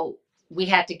that, we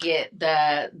had to get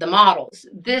the models.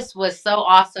 This was so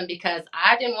awesome because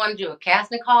I didn't want to do a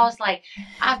casting call. It's like,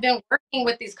 I've been working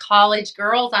with these college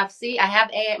girls. I have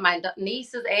my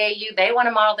nieces AAU. They want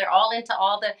to model. They're all into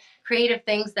all the creative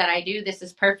things that I do. This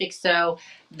is perfect. So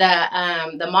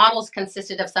the models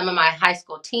consisted of some of my high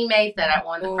school teammates that I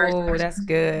won the first. Oh, that's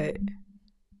good.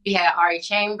 You had Ari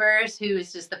Chambers, who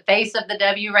is just the face of the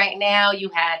W right now. You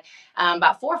had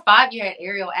about 4 or 5. You had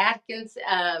Ariel Atkins.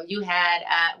 We had,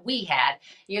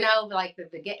 like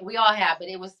we all have, but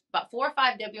it was about 4 or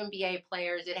 5 WNBA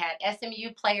players. It had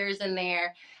SMU players in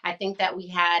there. I think that we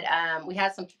had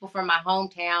some people from my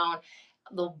hometown.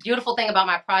 The beautiful thing about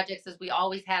my projects is we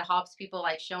always had Hobbs people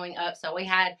like showing up. So I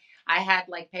had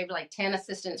like maybe like 10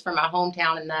 assistants from my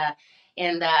hometown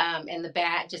in the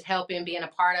back, just helping, being a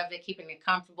part of it, keeping it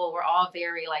comfortable. We're all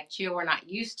very like chill. We're not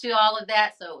used to all of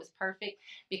that, so it was perfect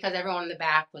because everyone in the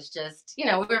back was just, we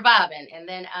were vibing. And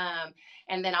then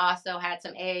I also had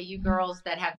some AAU girls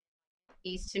that have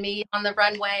east to me on the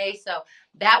runway, so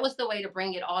that was the way to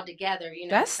bring it all together.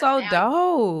 That's so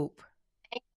dope.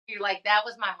 Like, that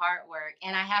was my heart work.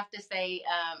 And I have to say,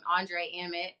 Andre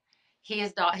Emmett,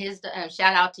 his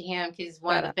shout out to him, he's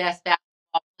one of the best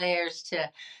basketball players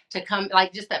to come,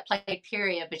 like just that play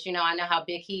period. But I know how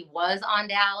big he was on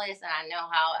Dallas, and I know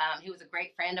how he was a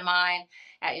great friend of mine.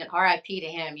 And RIP to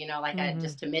him. Like I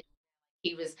just to mention,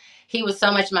 he was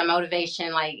so much my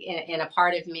motivation, like in a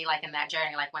part of me, like in that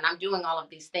journey. Like when I'm doing all of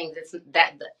these things, it's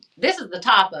that this is the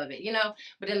top of it.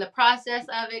 But in the process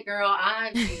of it, girl,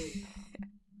 I be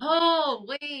oh,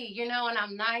 and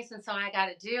I'm nice, and so I got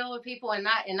to deal with people, and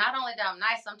not only that I'm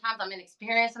nice, sometimes I'm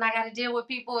inexperienced, and I got to deal with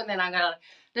people, and then I got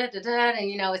to da da da,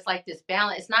 and it's like this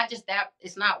balance. It's not just that.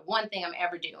 It's not one thing I'm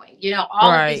ever doing.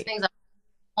 All of these things I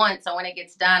want. So when it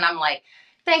gets done, I'm like,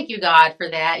 thank you, God, for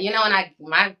that. And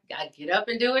I get up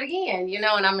and do it again. And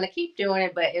I'm going to keep doing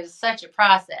it. But it was such a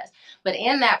process. But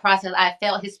in that process, I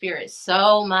felt His Spirit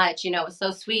so much. It was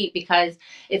so sweet because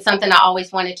it's something I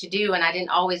always wanted to do, and I didn't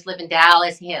always live in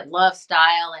Dallas. He had love,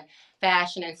 style, and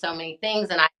fashion, and so many things.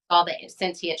 And I saw that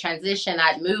since he had transitioned,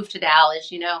 I'd moved to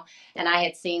Dallas. And I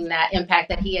had seen that impact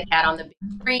that he had on the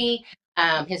Big Three.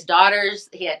 His daughters,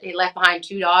 he left behind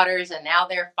 2 daughters, and now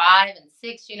they're 5 and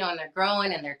 6, and they're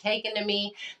growing and they're taken to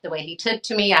me the way he took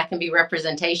to me. I can be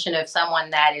representation of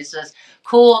someone that is just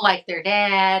cool like their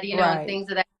dad, and things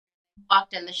of that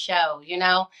walked in the show,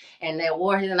 and the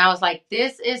awards. And I was like,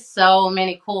 this is so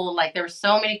many cool, like there were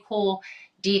so many cool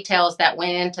details that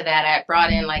went into that. I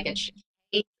brought in like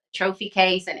a trophy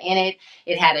case, and in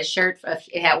it had a shirt.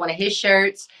 It had one of his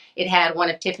shirts. It had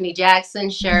one of Tiffany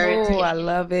Jackson's shirts. Oh, I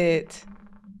love it.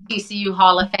 TCU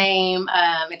Hall of Fame.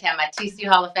 It had my TCU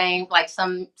Hall of Fame, like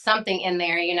something in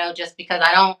there, just because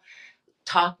I don't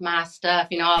talk my stuff,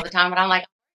 all the time. But I'm like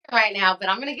right now, but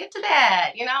I'm gonna get to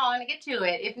that, I'm gonna get to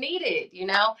it if needed,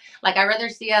 Like I'd rather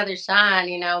see others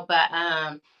shine,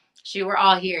 but we're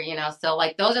all here, So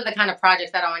like those are the kind of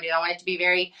projects that I want to do. I want it to be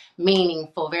very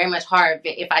meaningful, very much hard.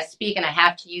 If I speak and I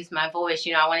have to use my voice,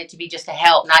 I want it to be just to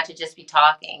help, not to just be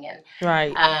talking. And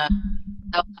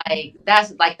so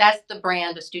that's the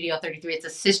brand of Studio 33. It's a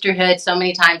sisterhood. So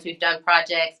many times we've done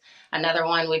projects. Another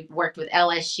one, we've worked with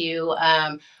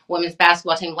LSU women's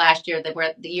basketball team last year.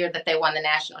 The year that they won the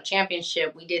national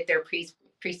championship. We did their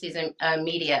preseason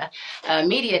media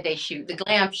day shoot, the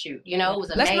glam shoot. It was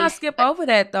amazing. Let's not skip over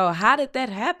that though. How did that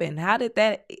happen? How did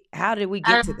we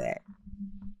get to that?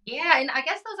 Yeah, and I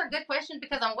guess those are good questions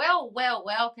because I'm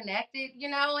well connected,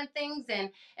 and things,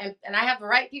 and I have the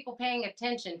right people paying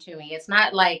attention to me. It's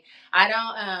not like I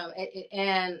don't,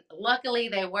 and luckily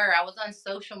they were. I was on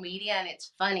social media, and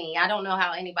it's funny. I don't know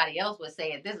how anybody else would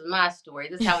say it. This is my story.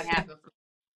 This is how it happened.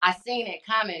 I seen it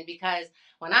coming because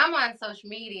when I'm on social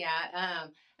media,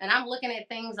 and I'm looking at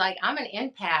things like I'm an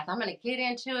empath, I'm gonna get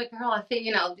into it, girl. I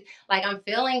feel, like I'm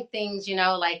feeling things,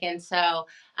 and so,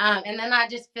 and then I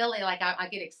just feel it, like I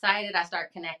get excited, I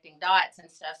start connecting dots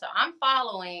and stuff. So I'm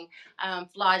following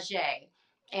Flage.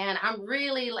 And I'm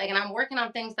really and I'm working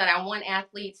on things that I want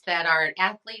athletes that are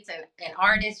athletes and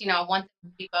artists, I want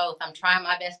them to be both. I'm trying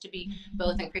my best to be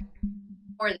both and create,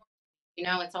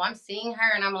 and so I'm seeing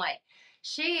her and I'm like,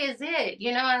 she is it,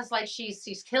 it's like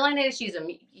she's killing it. She's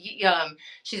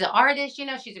an artist,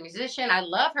 she's a musician. I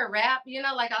love her rap,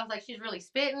 like I was like, she's really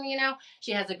spitting,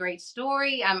 she has a great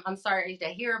story. I'm sorry to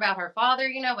hear about her father,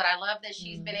 but I love that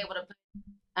she's been able to put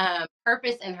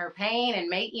purpose in her pain and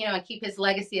make, and keep his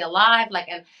legacy alive. Like,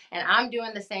 and I'm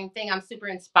doing the same thing. I'm super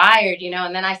inspired,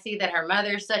 and then I see that her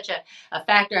mother's such a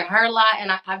factor in her life,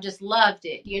 and I've just loved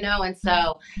it, and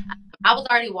so I was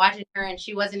already watching her, and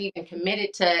she wasn't even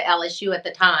committed to LSU at the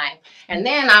time. And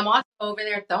then I'm also over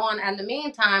there throwing, in the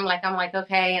meantime, like, I'm like,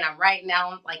 okay, and I'm writing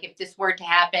down, like, if this were to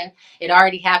happen, it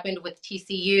already happened with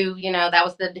TCU, that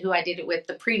was who I did it with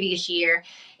the previous year.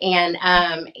 And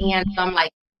so I'm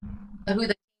like, who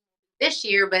this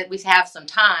year, but we have some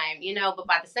time, but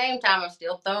by the same time, I'm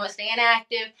still staying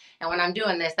active. And when I'm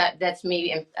doing this, that's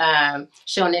me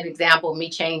showing an example of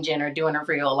me changing or doing a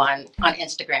reel on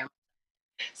Instagram.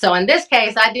 So in this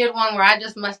case, I did one where I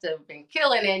just must have been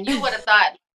killing it. And you would have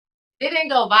thought it didn't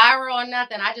go viral or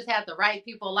nothing. I just had the right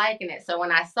people liking it. So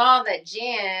when I saw that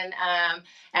Jen,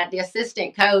 at the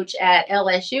assistant coach at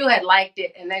LSU, had liked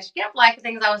it, and then she kept liking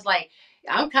things, I was like,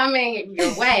 I'm coming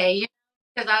your way.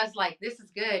 Because I was like, this is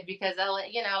good because,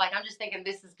 like, I'm just thinking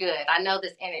this is good. I know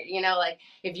this in it, like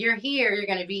if you're here, you're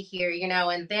going to be here,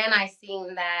 and then I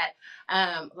seen that,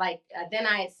 then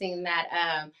I had seen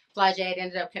that Flage had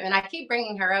ended up, and I keep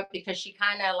bringing her up because she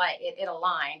kind of like, it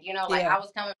aligned, like I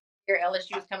was coming here,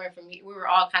 LSU was coming from me. We were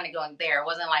all kind of going there. It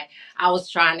wasn't like I was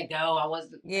trying to go. I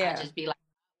wasn't, I just be like,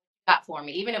 got for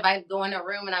me. Even if I go in a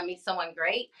room and I meet someone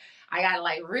great, I got to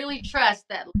like really trust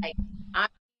that, like, I'm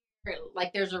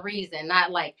like there's a reason,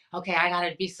 not like, okay, I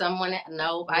gotta be someone.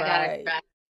 Nope, I gotta trust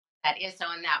that is. So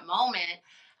in that moment,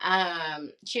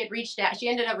 she had reached out. She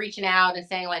ended up reaching out and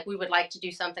saying like, we would like to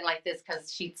do something like this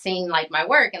because she'd seen like my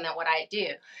work and then what I do.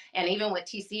 And even with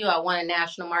TCU, I won a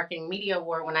National Marketing Media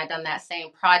Award when I done that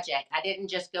same project. I didn't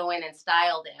just go in and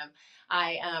style them.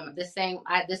 This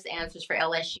answers for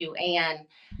LSU and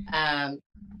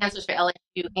answers for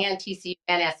LSU and TCU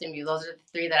and SMU. Those are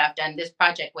the three that I've done this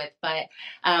project with. But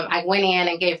I went in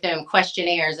and gave them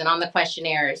questionnaires, and on the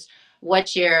questionnaires,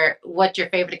 what's your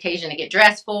favorite occasion to get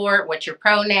dressed for? What's your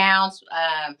pronouns?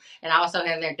 And I also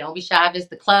have there, don't be shy, visit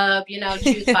the club.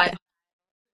 Choose five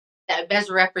that best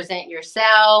represent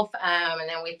yourself. And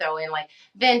then we throw in like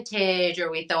vintage, or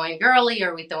we throw in girly,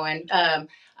 or we throw in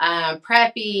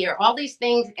preppy, or all these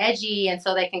things edgy, and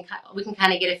so we can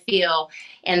kind of get a feel.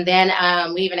 And then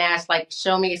we even ask like,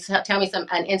 tell me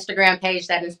an Instagram page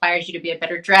that inspires you to be a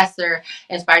better dresser,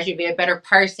 inspires you to be a better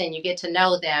person. You get to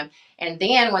know them, and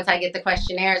then once I get the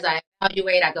questionnaires, I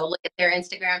evaluate. I go look at their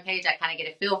Instagram page. I kind of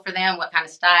get a feel for them, what kind of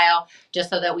style,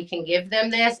 just so that we can give them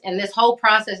this. And this whole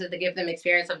process is to give them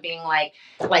experience of being like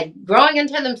growing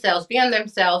into themselves, being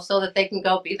themselves, so that they can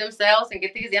go be themselves and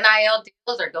get these NIL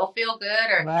deals, or go feel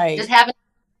good, or Right. just have an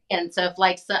experience of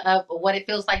like what it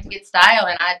feels like to get styled,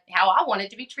 and how I wanted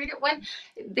to be treated when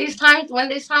these times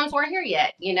weren't here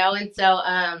yet. And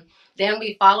so then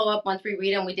we follow up once we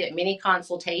read them. We did mini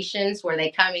consultations where they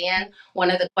come in.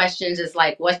 One of the questions is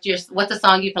like, what's a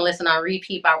song you can listen on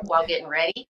repeat while getting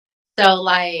ready? So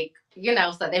like,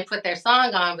 so they put their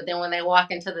song on, but then when they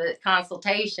walk into the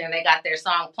consultation, they got their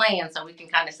song playing, so we can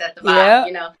kind of set the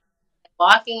vibe, Yep.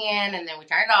 walking in, and then we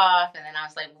turn it off. And then I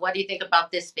was like, what do you think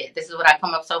about this fit? This is what I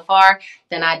come up so far.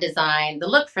 Then I designed the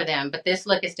look for them. But this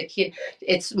look is to keep,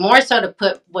 it's more so to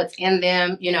put what's in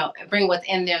them, bring what's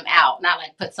in them out, not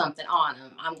like put something on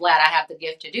them. I'm glad I have the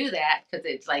gift to do that, because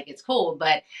it's like, it's cool,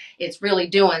 but it's really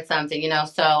doing something.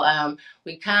 So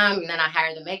we come, and then I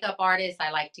hire the makeup artist.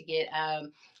 I like to get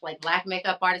like Black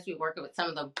makeup artists. We work with some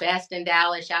of the best in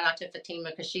Dallas. Shout out to Fatima,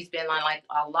 because she's been on like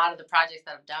a lot of the projects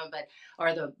that I've done,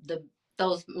 or the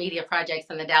those media projects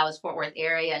in the Dallas Fort Worth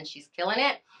area, and she's killing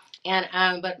it.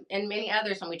 And but in many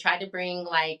others, and we tried to bring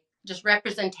like just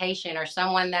representation, or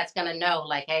someone that's gonna know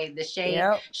like, hey, the shade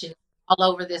Yep. she's all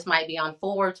over. This might be on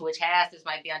Forbes, which this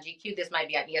might be on GQ, this might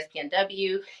be on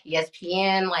ESPNW,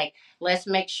 ESPN. Like, let's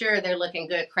make sure they're looking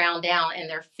good, crowned down, and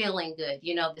they're feeling good.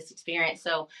 This experience.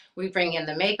 So we bring in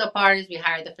the makeup artists, we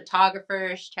hire the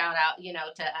photographers. Shout out,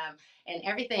 to and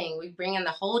everything. We bring in the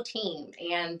whole team,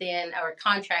 and then our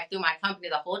contract through my company,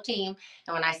 the whole team.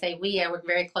 And when I say we, I work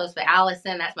very close with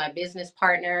Allison. That's my business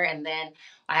partner. And then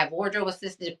I have wardrobe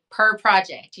assistant per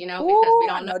project, because we Ooh, I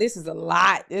don't know. know this is a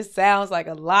lot. This sounds like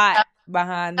a lot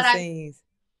behind the But scenes.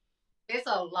 it's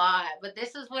a lot, but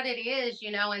this is what it is.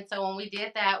 And so when we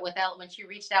did that when she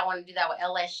reached out, wanted to do that with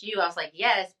LSU, I was like,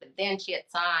 yes. But then she had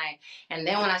signed, and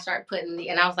then when I started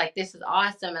and I was like, this is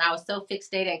awesome, and I was so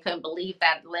fixated and couldn't believe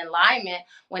that alignment.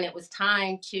 When it was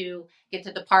time to get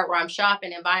to the part where I'm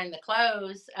shopping and buying the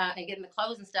clothes and getting the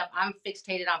clothes and stuff, I'm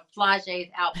fixated on Flage's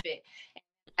outfit.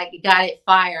 I got it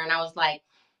fire, and I was like,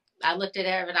 I looked at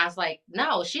her and I was like,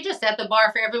 no, she just set the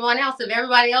bar for everyone else. If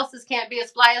everybody else's can't be as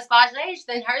fly as Flage,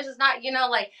 then hers is not,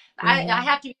 like I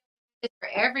have to be for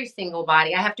every single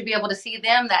body. I have to be able to see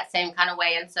them that same kind of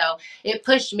way. And so it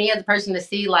pushed me as a person to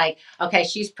see like, okay,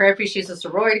 she's preppy. She's a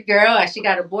sorority girl, and she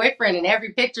got her boyfriend in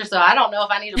every picture. So I don't know if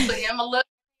I need to put him a look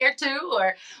here too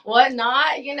or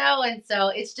whatnot. And so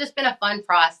it's just been a fun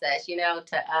process,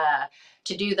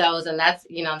 to do those. And that's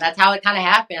how it kind of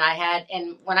happened.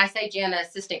 And when I say Jen,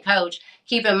 assistant coach,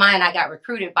 keep in mind, I got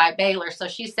recruited by Baylor. So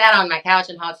she sat on my couch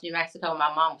in Halls, New Mexico.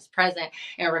 My mom was present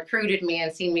and recruited me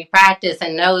and seen me practice,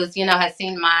 and knows, has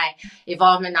seen my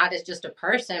evolvement, not as just a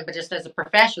person, but just as a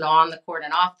professional on the court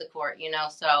and off the court.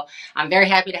 So I'm very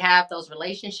happy to have those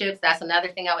relationships. That's another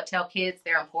thing I would tell kids.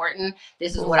 They're important.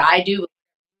 This is what Ooh. I do.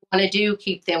 Want to do,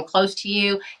 keep them close to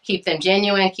you, keep them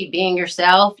genuine, keep being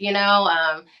yourself,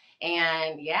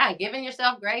 and yeah, giving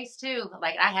yourself grace too.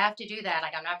 Like, I have to do that.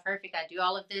 Like, I'm not perfect, I do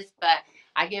all of this, but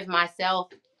I give myself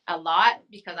a lot,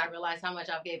 because I realize how much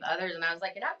I've gave others, and I was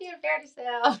like, you're not being fair to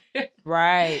self.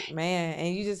 Right, man.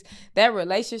 And you just that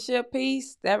relationship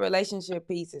piece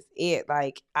is it.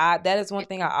 Like that is one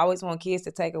thing I always want kids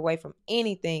to take away from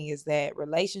anything, is that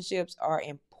relationships are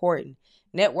important.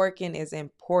 Networking is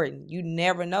important. You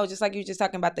never know, just like you were just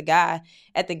talking about the guy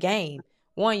at the game.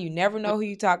 One, you never know who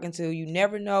you're talking to. You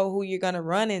never know who you're gonna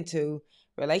run into.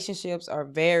 Relationships are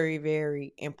very,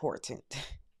 very important.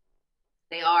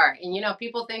 They are. And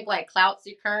people think like clout's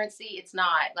your currency. It's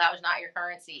not. Clout is not your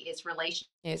currency. It's It's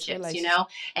relationships. relationship.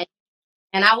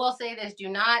 And I will say this, do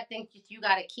not think that you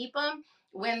got to keep them.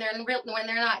 when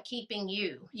they're not keeping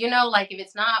you, you know, like if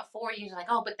it's not for you, like,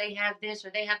 oh, but they have this or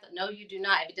they have to. No, you do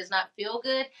not. If it does not feel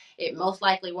good, it most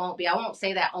likely won't be. I won't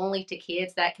say that only to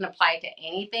kids. That can apply to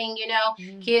anything, you know.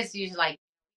 Kids usually like,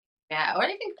 yeah, or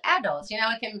even adults, you know.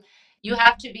 It can. You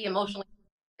have to be emotionally.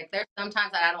 Like there's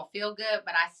sometimes that I don't feel good,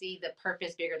 but I see the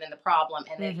purpose bigger than the problem,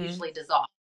 and it usually dissolves.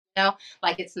 You know,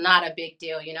 like it's not a big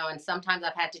deal, you know. And sometimes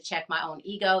I've had to check my own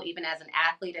ego, even as an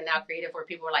athlete and now creative, where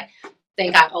people are like,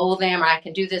 think I owe them or I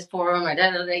can do this for them or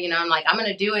da da da. You know, I'm like, I'm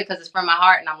gonna do it because it's from my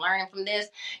heart and I'm learning from this,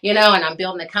 you know, and I'm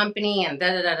building a company and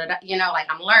da da da da. You know, like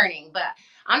I'm learning, but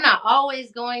I'm not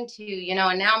always going to, you know,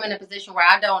 and now I'm in a position where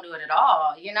I don't do it at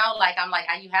all, you know, like I'm like,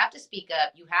 you have to speak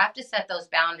up, you have to set those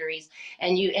boundaries,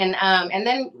 and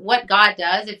then what God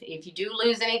does, if you do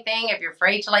lose anything, if you're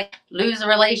afraid to like lose a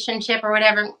relationship or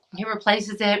whatever, he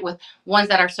replaces it with ones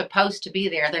that are supposed to be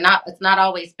there. It's not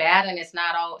always bad, and it's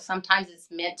not all, sometimes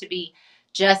it's meant to be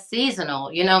just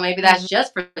seasonal, you know, maybe that's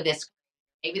just for this.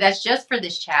 Maybe that's just for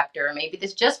this chapter, or maybe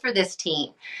that's just for this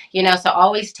team, you know. So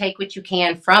always take what you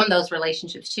can from those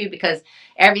relationships too, because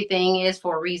everything is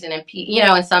for a reason, and you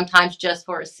know, and sometimes just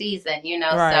for a season, you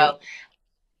know. Right. So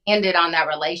ended on that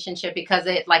relationship because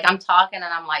it, like, I'm talking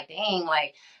and I'm like, dang,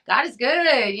 like God is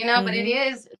good, you know. But it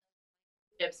is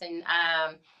chips, and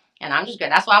I'm just good.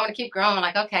 That's why I want to keep growing.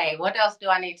 Like, okay, what else do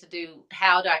I need to do?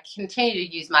 How do I continue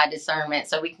to use my discernment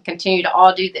so we can continue to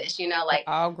all do this, you know, like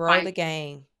I'll grow find, the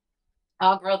game.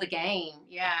 I'll grow the game.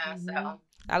 Yeah. So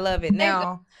I love it. there you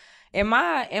go.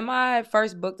 Now, in my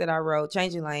first book that I wrote,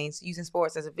 Changing Lanes, Using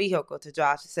Sports as a Vehicle to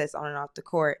Drive Success on and off the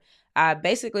court, I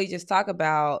basically just talk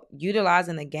about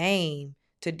utilizing the game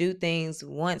to do things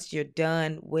once you're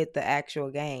done with the actual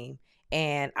game.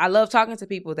 And I love talking to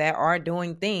people that are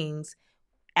doing things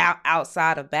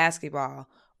outside of basketball.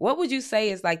 What would you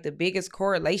say is like the biggest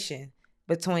correlation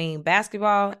between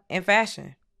basketball and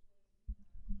fashion?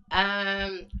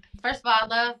 Um, First of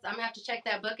all, I'm gonna have to check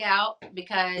that book out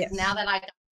because now Yes. that I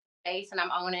got space and I'm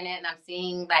owning it and I'm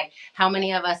seeing like how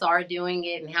many of us are doing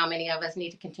it and how many of us need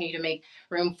to continue to make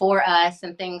room for us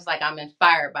and things, like I'm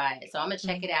inspired by it. So I'm gonna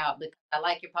check it out because I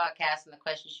like your podcast and the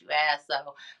questions you ask.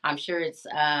 So I'm sure it's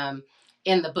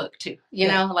in the book too. You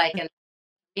Yeah. know, like, and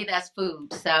that's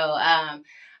food. So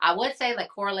I would say like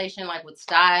correlation like with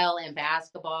style and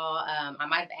basketball. I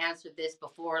might have answered this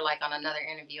before, like on another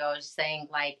interview. I was saying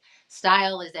like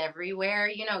style is everywhere,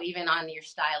 you know, even on your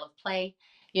style of play,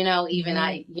 you know, even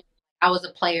I was a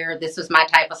player. This was my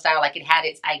type of style. Like it had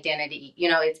its identity, you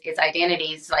know, its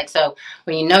identities. Like, so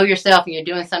when you know yourself and you're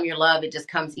doing something you love, it just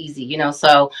comes easy, you know?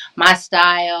 So my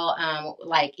style,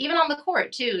 like even on the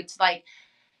court too, it's like,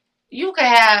 you could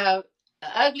have an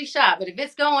ugly shot, but if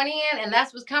it's going in and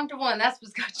that's what's comfortable and that's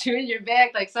what's got you in your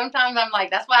bag, like sometimes I'm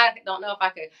like, that's why I don't know if I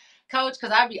could coach,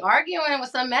 because I'd be arguing with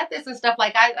some methods and stuff.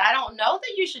 Like I don't know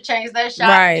that you should change that shot. It's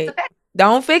Right. a fact.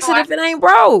 Don't fix So it if it ain't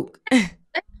broke.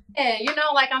 you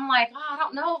know, like I'm like, oh, I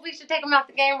don't know if we should take them out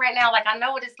the game right now. Like I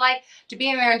know what it's like to be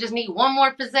in there and just need one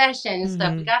more possession and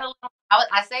stuff. We got a little.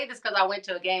 I say this because I went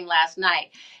to a game last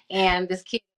night and this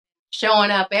kid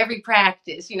showing up every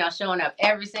practice, you know, showing up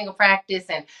every single practice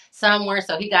and somewhere.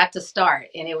 So he got to start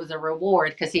and it was a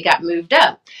reward because he got moved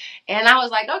up. And I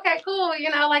was like, okay, cool. You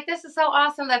know, like this is so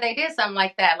awesome that they did something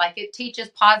like that. Like it teaches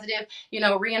positive, you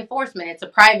know, reinforcement. It's a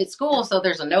private school. So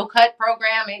there's a no cut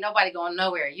program. Ain't nobody going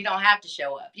nowhere. You don't have to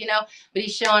show up, you know, but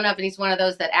he's showing up and he's one of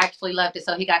those that actually loved it.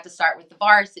 So he got to start with the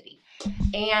varsity.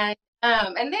 And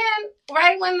then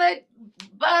right when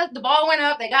the ball went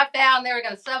up, they got fouled and they were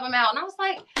gonna sub him out. And I was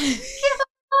like,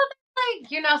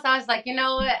 like, you know, so I was like, you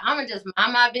know what? I'm gonna just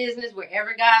mind my business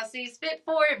wherever God sees fit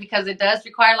for it, because it does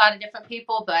require a lot of different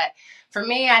people. But for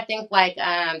me, I think like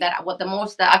that what the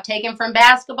most that I've taken from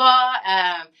basketball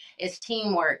is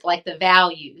teamwork, like the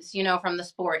values, you know, from the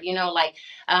sport. You know, like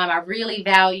I really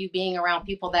value being around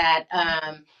people that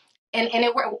and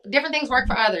it work, different things work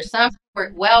for others. Some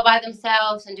work well by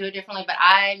themselves and do it differently, but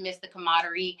I miss the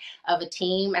camaraderie of a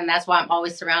team, and that's why I'm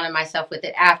always surrounding myself with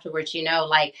it afterwards. You know,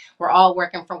 like we're all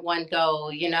working for one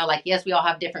goal. You know, like yes, we all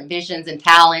have different visions and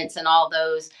talents and all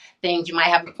those things. You might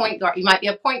have a point guard, you might be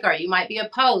a point guard, you might be a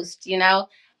post. You know,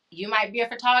 you might be a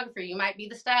photographer, you might be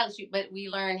the stylist, but we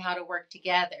learn how to work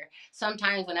together.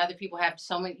 Sometimes when other people have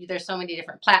there's so many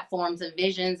different platforms and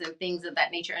visions and things of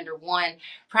that nature under one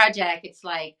project, it's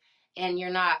like, and you're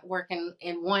not working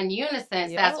in one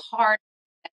unison, that's hard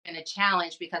and a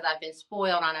challenge because I've been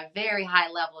spoiled on a very high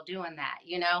level doing that,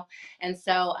 you know? And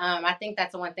so I think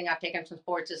that's the one thing I've taken from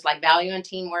sports is like value and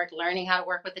teamwork, learning how to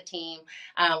work with a team,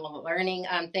 learning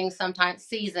things, sometimes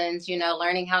seasons, you know,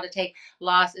 learning how to take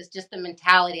loss. Is just the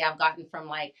mentality I've gotten from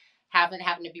like having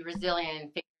to be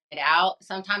resilient, it out.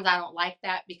 Sometimes I don't like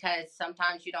that because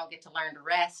sometimes you don't get to learn to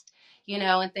rest,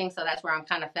 and things. So that's where I'm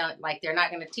kind of feeling like they're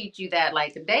not going to teach you that,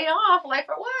 like, the day off, like,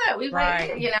 for what? We Right.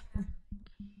 played.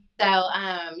 So,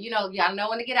 you gotta know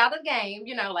when to get out of the game,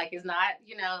 like, it's not,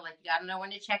 like, you gotta know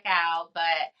when to check out.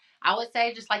 But I would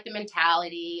say just like the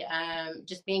mentality,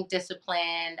 just being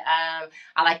disciplined. I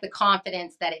like the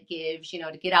confidence that it gives,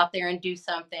 to get out there and do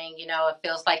something, it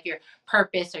feels like your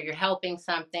purpose or you're helping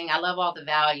something. I love all the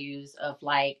values of,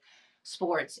 like,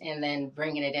 sports, and then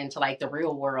bringing it into, like, the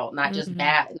real world, not just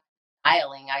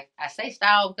styling. I say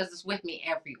style because it's with me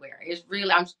everywhere. It's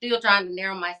really, I'm still trying to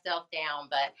narrow myself down,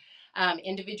 but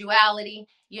individuality,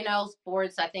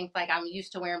 sports. I think, like, I'm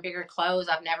used to wearing bigger clothes.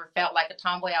 I've never felt like a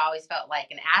tomboy. I always felt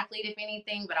like an athlete, if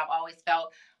anything, but I've always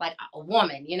felt like a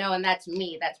woman, and that's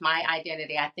me. That's my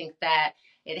identity. I think that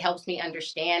it helps me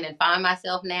understand and find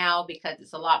myself now because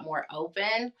it's a lot more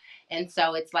open. And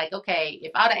so it's like, okay,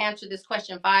 if I'd have answered this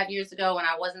question 5 years ago when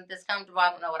I wasn't this comfortable, I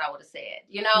don't know what I would have said,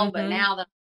 but now that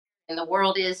and the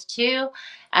world is too,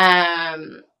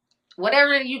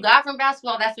 whatever you got from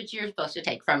basketball, that's what you're supposed to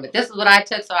take from it. This is what I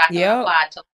took, so I can Yep. apply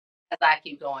to as I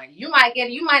keep going. You might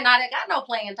not have got no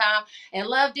playing time and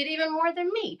loved it even more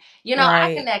than me. I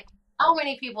Right. connect so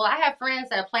many people. I have friends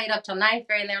that played up till ninth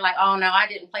grade, and they're like, "Oh no, I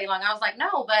didn't play long." I was like,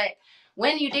 "No, but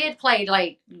when you did play,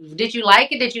 like, did you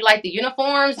like it? Did you like the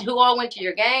uniforms? Who all went to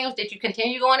your games? Did you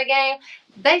continue going to games?"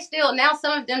 They still, now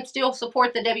some of them still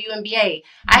support the WNBA.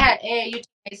 I had AAU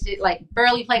teammates that, like,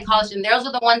 barely play college, and those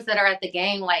are the ones that are at the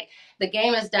game. Like, the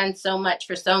game has done so much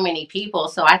for so many people.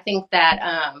 So I think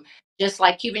that, just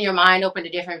like keeping your mind open to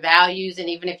different values, and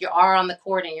even if you are on the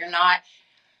court and you're not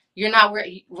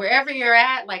wherever you're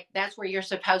at, like, that's where you're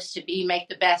supposed to be. Make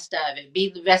the best of it. Be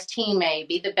the best teammate.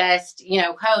 Be the best,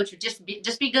 coach. Just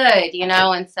be good,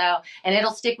 and so, and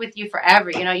it'll stick with you forever.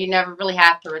 You never really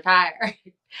have to retire.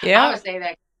 I Yep. would say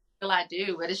that till I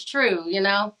do, but it's true.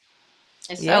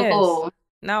 It's so Yes. cool.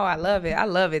 No, I love it. I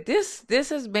love it. This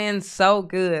has been so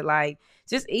good. Like,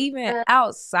 just even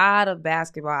outside of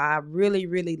basketball, I really,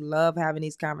 really love having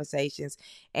these conversations.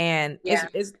 And Yeah,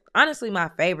 it's honestly my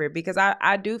favorite because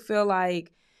I do feel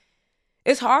like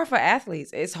it's hard for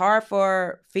athletes. It's hard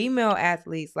for female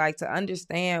athletes, like, to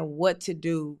understand what to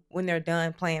do when they're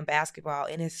done playing basketball.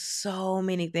 And it's so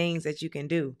many things that you can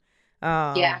do.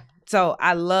 yeah. So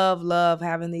I love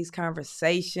having these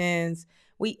conversations.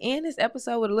 We end this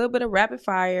episode with a little bit of rapid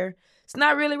fire. It's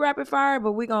not really rapid fire,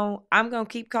 but I'm gonna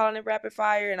keep calling it rapid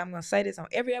fire, and I'm gonna say this on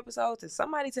every episode till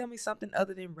somebody tell me something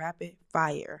other than rapid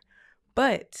fire.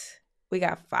 But we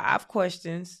got 5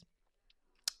 questions,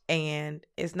 and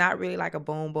it's not really like a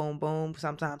boom, boom, boom.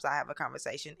 Sometimes I have a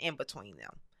conversation in between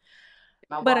them.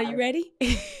 My But are you water. ready?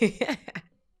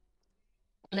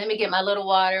 Let me get my little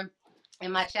water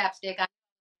and my chapstick. I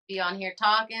be on here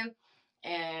talking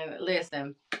and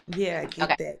listen. Yeah,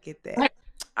 Okay. get that.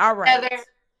 All right. Heather,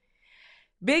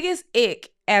 Biggest ick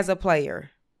as a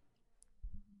player.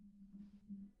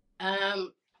 I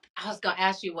was gonna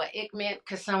ask you what ick meant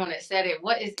because someone had said it.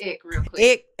 What is ick, real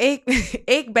quick? Ick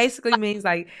ick basically means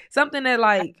like something that,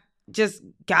 like, just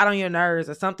got on your nerves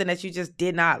or something that you just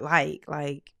did not like.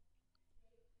 Like,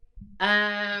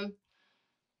 Um,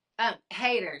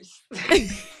 Haters.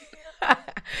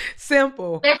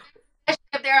 simple. Especially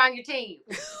if they're on your team.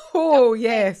 Oh,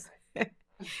 yes.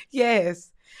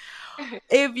 Yes.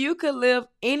 If you could live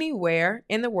anywhere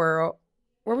in the world,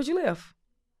 where would you live?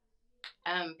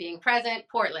 Being present,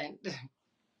 Portland.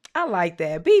 I like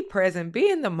that. Be present, be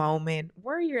in the moment,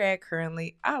 where you're at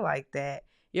currently. I like that.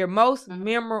 Your most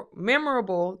Mhm.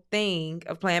 memorable thing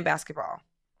of playing basketball.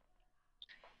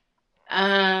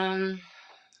 Um,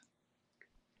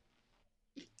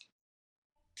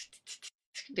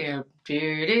 do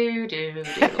do do do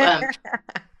do.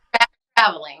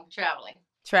 Traveling.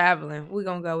 Traveling. We're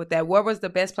going to go with that. Where was the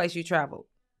best place you traveled?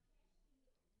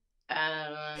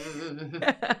 Um,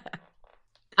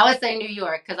 I would say New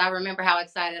York because I remember how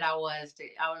excited I was.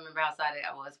 I remember how excited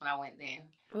I was when I went then.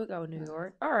 We'll go New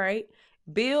York. All right.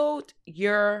 Build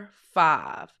your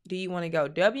 5. Do you want to go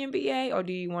WNBA or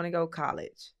do you want to go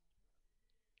college?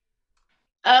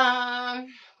 Um,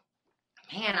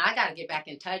 Man, I got to get back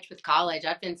in touch with college.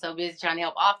 I've been so busy trying to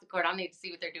help off the court. I need to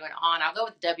see what they're doing on. I'll go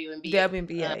with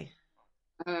WNBA.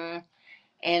 WNBA.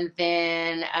 And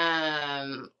then,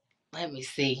 let me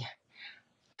see.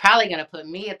 Probably gonna put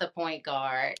me at the point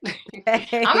guard. I'm gonna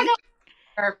Hey. go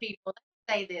for people.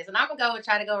 Let's say this, and I'm gonna go and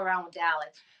try to go around with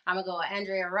Dallas. I'm gonna go with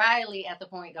Andrea Riley at the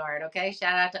point guard. Okay,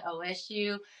 shout out to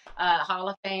OSU, Hall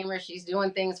of Famer. She's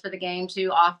doing things for the game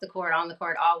too, off the court, on the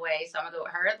court, always. So I'm gonna go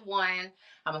with her at the 1.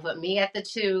 I'm gonna put me at the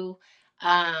 2.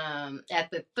 At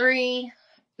the 3.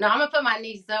 No, I'm gonna put my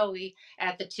niece Zoe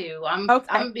at the 2. I'm Okay.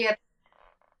 gonna be at,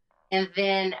 and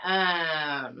then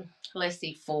let's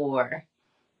see, 4.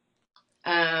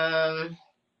 Um,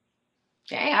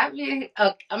 dang, I'm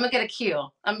gonna get a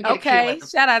kill. I'm gonna get a kill Okay. at the.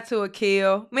 Shout out to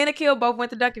Akil. Me and Akil both went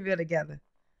to Duncanville together.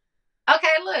 Okay,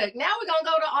 look, now we're gonna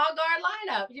go to all guard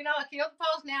lineup. You know, kill the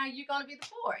post. Now you're gonna be the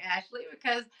 4, Ashley,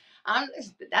 because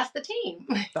that's the team.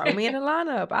 Throw me in the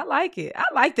lineup. I like it. I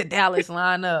like the Dallas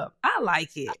lineup. I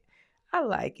like it. I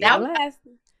like it. Now,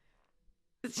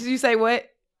 Did you say what?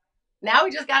 now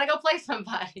we just gotta go play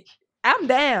somebody. I'm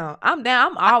down.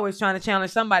 I'm always trying to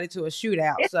challenge somebody to a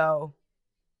shootout. So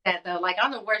That though, like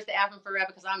I'm the worst at Afro forever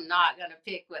because I'm not gonna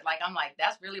pick what. Like I'm like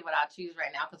that's really what I choose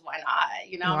right now because why not?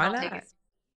 You know, why I'm not not? taking.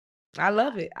 I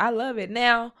love it. I love it.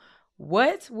 Now,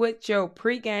 what would your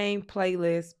pregame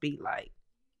playlist be like?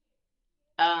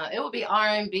 It would be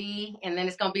R&B, and then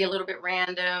it's gonna be a little bit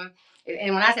random.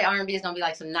 And when I say R&B, it's gonna be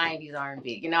like some '90s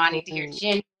R&B. You know, I need to hear Ooh.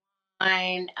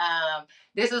 Genuine.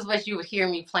 This is what you would hear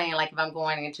me playing, like if I'm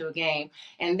going into a game.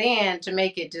 And then to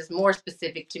make it just more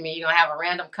specific to me, you're gonna have a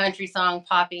random country song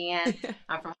pop in.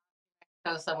 I'm from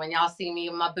so when y'all see me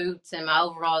in my boots and my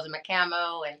overalls and my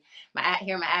camo and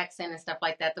hear my accent and stuff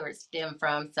like that, where it stemmed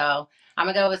from. So I'm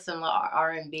gonna go with some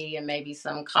R&B and maybe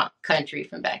some country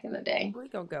from back in the day. We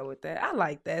gonna go with that. I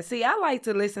like that. See, I like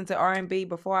to listen to R&B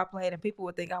before I play it, and people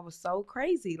would think I was so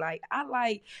crazy. Like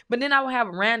but then I would have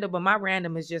a random, but my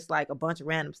random is just like a bunch of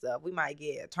random stuff. We might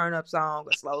get a turn up song,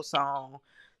 a slow song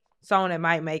that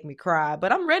might make me cry.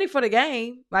 But I'm ready for the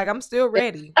game. Like I'm still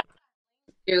ready.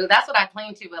 Dude, that's what I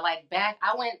claim to, but like back,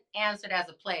 I went answered as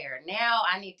a player. Now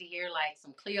I need to hear like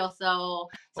some Cleo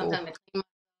Soul, something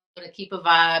to keep a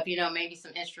vibe, you know, maybe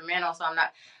some instrumental. So I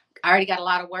already got a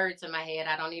lot of words in my head.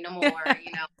 I don't need no more,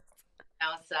 you know.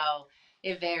 So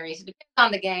it varies. It depends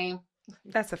on the game.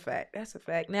 That's a fact. That's a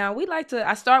fact. Now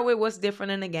I start with what's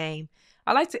different in the game.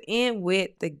 I like to end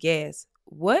with the guess.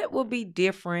 What will be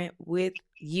different with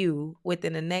you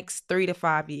within the next 3 to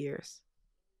 5 years?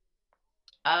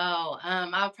 Oh,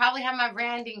 I'll probably have my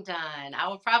branding done. I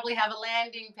will probably have a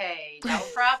landing page. I will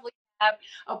probably have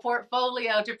a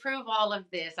portfolio to prove all of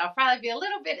this. I'll probably be a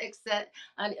little bit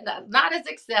not as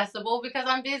accessible because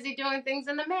I'm busy doing things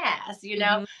in the mass, you know.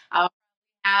 Mm-hmm. I'll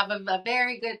have a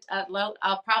very good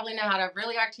I'll probably know how to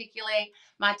really articulate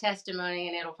my testimony,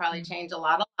 and it'll probably change a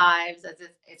lot of lives as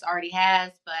it's already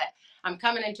has. But I'm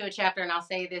coming into a chapter, and I'll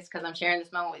say this because I'm sharing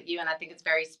this moment with you, and I think it's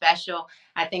very special.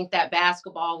 I think that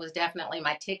basketball was definitely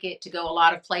my ticket to go a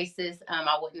lot of places.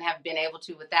 I wouldn't have been able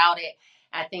to without it.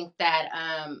 I think that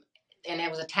and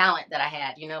it was a talent that I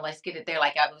had, you know, let's get it there.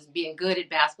 Like I was being good at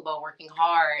basketball, working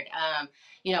hard,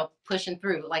 you know, pushing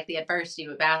through like the adversity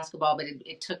with basketball, but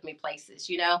it took me places,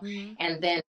 you know. Mm-hmm. And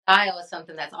then style is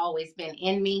something that's always been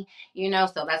in me, you know,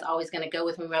 so that's always going to go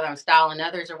with me, whether I'm styling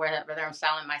others or whether I'm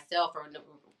styling myself, or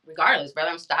regardless, whether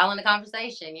I'm styling the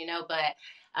conversation, you know. But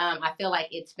I feel like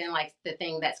it's been like the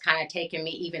thing that's kind of taken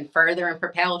me even further and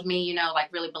propelled me, you know,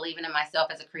 like really believing in myself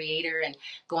as a creator and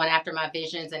going after my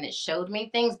visions. And it showed me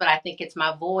things, but I think it's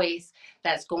my voice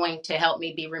that's going to help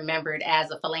me be remembered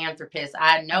as a philanthropist.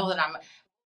 I know that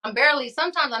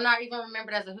sometimes I'm not even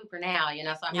remembered as a hooper now, you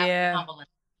know, so I'm having to be humble.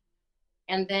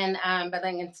 And then, but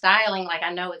then in styling, like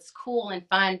I know it's cool and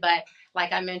fun, but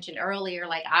like I mentioned earlier,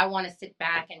 like I want to sit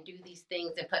back and do these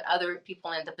things and put other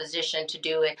people in the position to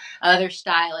do it. Other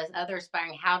stylists, other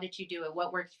aspiring. How did you do it?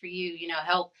 What works for you? You know,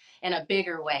 help in a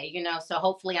bigger way, you know? So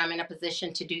hopefully I'm in a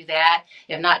position to do that.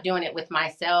 If not doing it with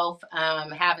myself,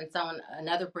 having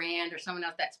another brand or someone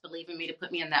else that's believing me to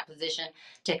put me in that position,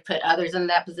 to put others in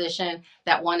that position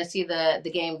that want to see the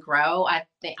game grow. I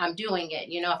think I'm doing it.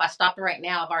 You know, if I stopped right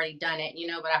now, I've already done it, you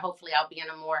know, but hopefully I'll be in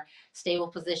a more stable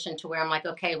position to where I'm like,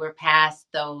 okay, we're past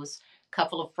those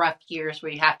couple of rough years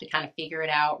where you have to kind of figure it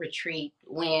out, retreat,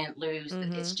 win, lose.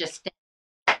 Mm-hmm. It's just,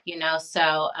 you know,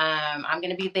 so I'm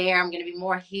going to be there. I'm going to be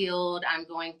more healed. I'm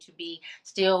going to be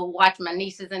still watch my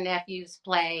nieces and nephews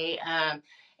play.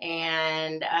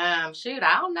 And shoot,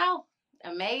 I don't know.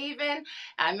 I may even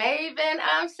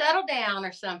settle down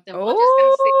or something. We're just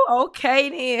gonna see.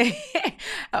 Okay then.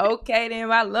 Okay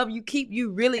then. I love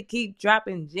you really keep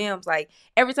dropping gems. Like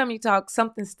every time you talk,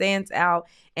 something stands out.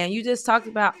 And you just talked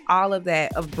about all of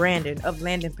that, of branding, of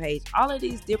landing page, all of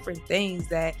these different things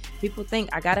that people think,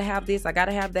 I gotta have this, I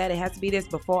gotta have that, it has to be this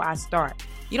before I start.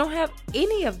 You don't have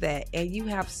any of that, and you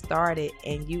have started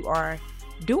and you are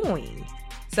doing.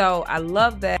 So I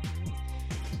love that.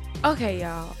 Okay,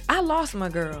 y'all, I lost my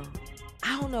girl.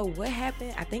 I don't know what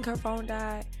happened. I think her phone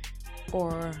died,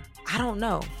 or I don't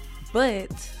know.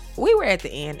 But we were at the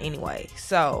end anyway.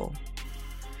 So,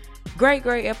 great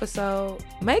episode.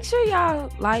 Make sure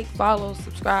y'all like, follow,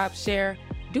 subscribe, share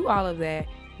Do all of that.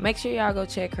 Make sure y'all go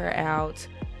check her out.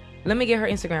 Let me get her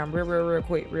Instagram real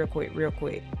quick.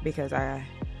 Because let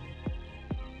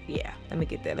me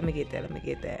get that.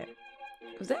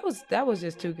 Because that was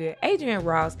just too good. Adrianne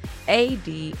Ross,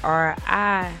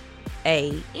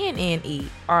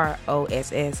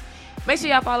 ADRIANNEROSS. Make sure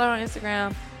y'all follow her on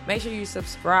Instagram. Make sure you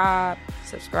subscribe.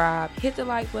 Hit the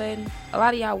like button. A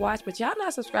lot of y'all watch, but y'all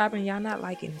not subscribing. Y'all not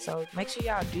liking. So make sure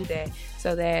y'all do that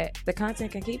so that the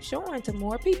content can keep showing to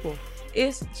more people.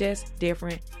 It's Just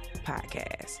Different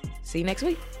Podcast. See you next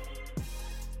week.